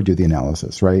would ever do the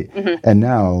analysis, right? Mm-hmm. And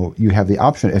now you have the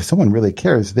option. If someone really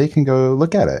cares, they can go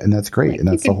look at it. And that's great. Right. And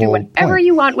that's the whole point. You can do whatever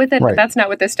you want with it, right. But that's not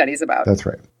what this study's about. That's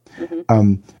right.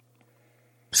 Mm-hmm.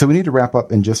 So we need to wrap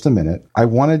up in just a minute. I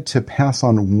wanted to pass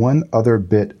on one other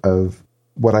bit of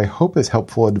what I hope is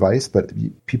helpful advice, but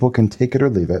people can take it or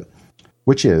leave it,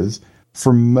 which is,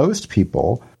 for most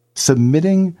people,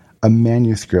 submitting a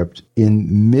manuscript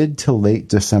in mid to late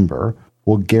December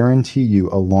will guarantee you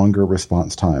a longer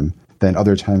response time than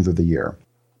other times of the year.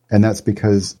 And that's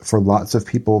because for lots of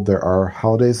people, there are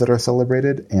holidays that are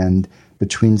celebrated, and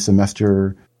between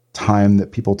semester time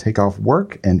that people take off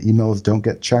work and emails don't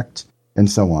get checked and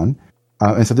so on.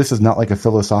 And so this is not like a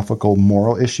philosophical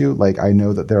moral issue. Like, I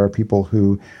know that there are people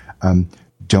who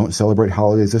don't celebrate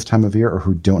holidays this time of year, or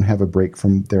who don't have a break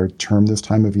from their term this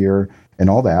time of year and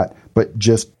all that. But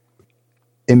just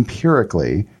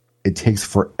empirically, it takes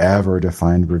forever to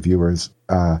find reviewers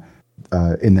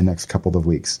in the next couple of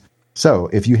weeks. So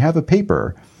if you have a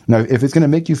paper, now if it's going to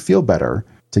make you feel better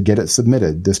to get it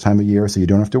submitted this time of year so you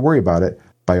don't have to worry about it,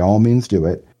 by all means do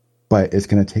it. But it's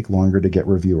going to take longer to get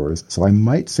reviewers. So I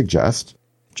might suggest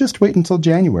just wait until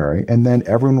January, and then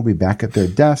everyone will be back at their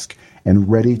desk and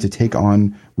ready to take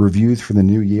on reviews for the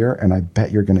new year. And I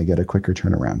bet you're going to get a quicker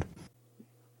turnaround.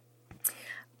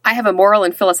 I have a moral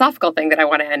and philosophical thing that I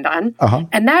want to end on. Uh-huh.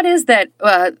 And that is that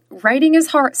writing is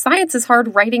hard, science is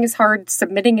hard, writing is hard,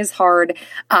 submitting is hard.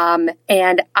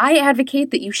 And I advocate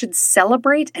that you should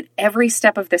celebrate at every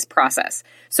step of this process.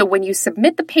 So when you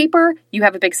submit the paper, you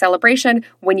have a big celebration.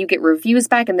 When you get reviews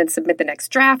back and then submit the next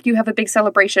draft, you have a big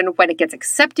celebration. When it gets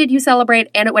accepted, you celebrate.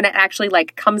 And when it actually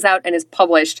comes out and is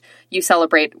published, you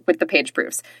celebrate with the page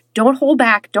proofs. Don't hold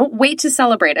back. Don't wait to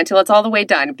celebrate until it's all the way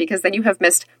done, because then you have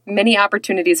missed many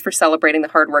opportunities for celebrating the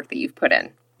hard work that you've put in.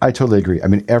 I totally agree. I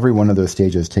mean, every one of those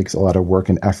stages takes a lot of work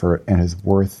and effort and is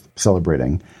worth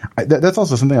celebrating. That's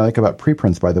also something I like about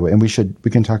preprints, by the way. And we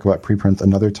can talk about preprints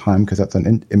another time, because that's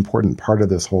an important part of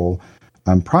this whole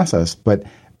process. But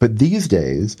these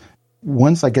days,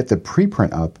 once I get the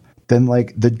preprint up, then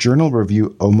the journal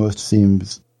review almost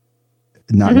seems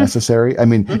not necessary. I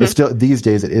mean, it's still, these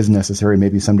days it is necessary.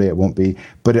 Maybe someday it won't be,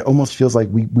 but it almost feels like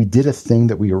we did a thing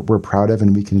that we're proud of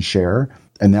and we can share.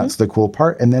 And that's the cool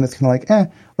part. And then it's kind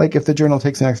of if the journal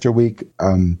takes an extra week,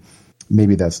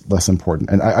 maybe that's less important.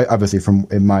 And I obviously,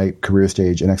 in my career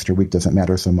stage, an extra week doesn't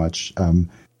matter so much.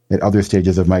 At other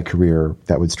stages of my career,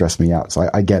 that would stress me out. So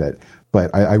I get it.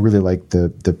 But I really like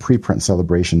the preprint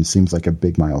celebration. Seems like a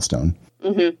big milestone.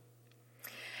 Mm-hmm.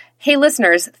 Hey,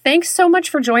 listeners, thanks so much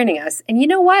for joining us. And you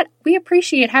know what? We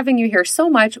appreciate having you here so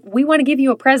much, we want to give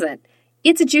you a present.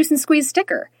 It's a Juice and Squeeze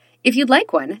sticker. If you'd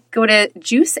like one, go to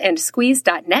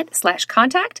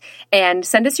juiceandsqueeze.net/contact and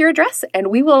send us your address,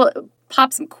 and we will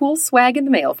pop some cool swag in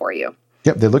the mail for you.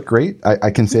 Yep, they look great.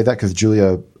 I can say that because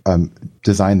Julia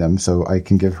designed them, so I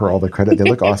can give her all the credit. They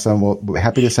look awesome. We're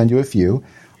happy to send you a few.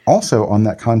 Also, on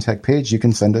that contact page, you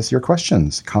can send us your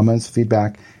questions, comments,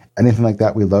 feedback, anything like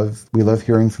that. We love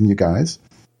hearing from you guys.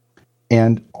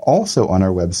 And also on our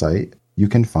website, you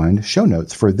can find show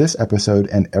notes for this episode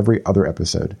and every other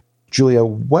episode. Julia,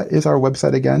 what is our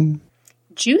website again?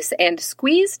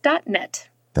 juiceandsqueeze.net.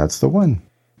 That's the one.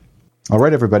 All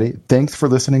right, everybody. Thanks for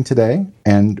listening today,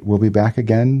 and we'll be back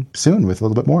again soon with a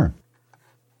little bit more.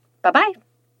 Bye-bye.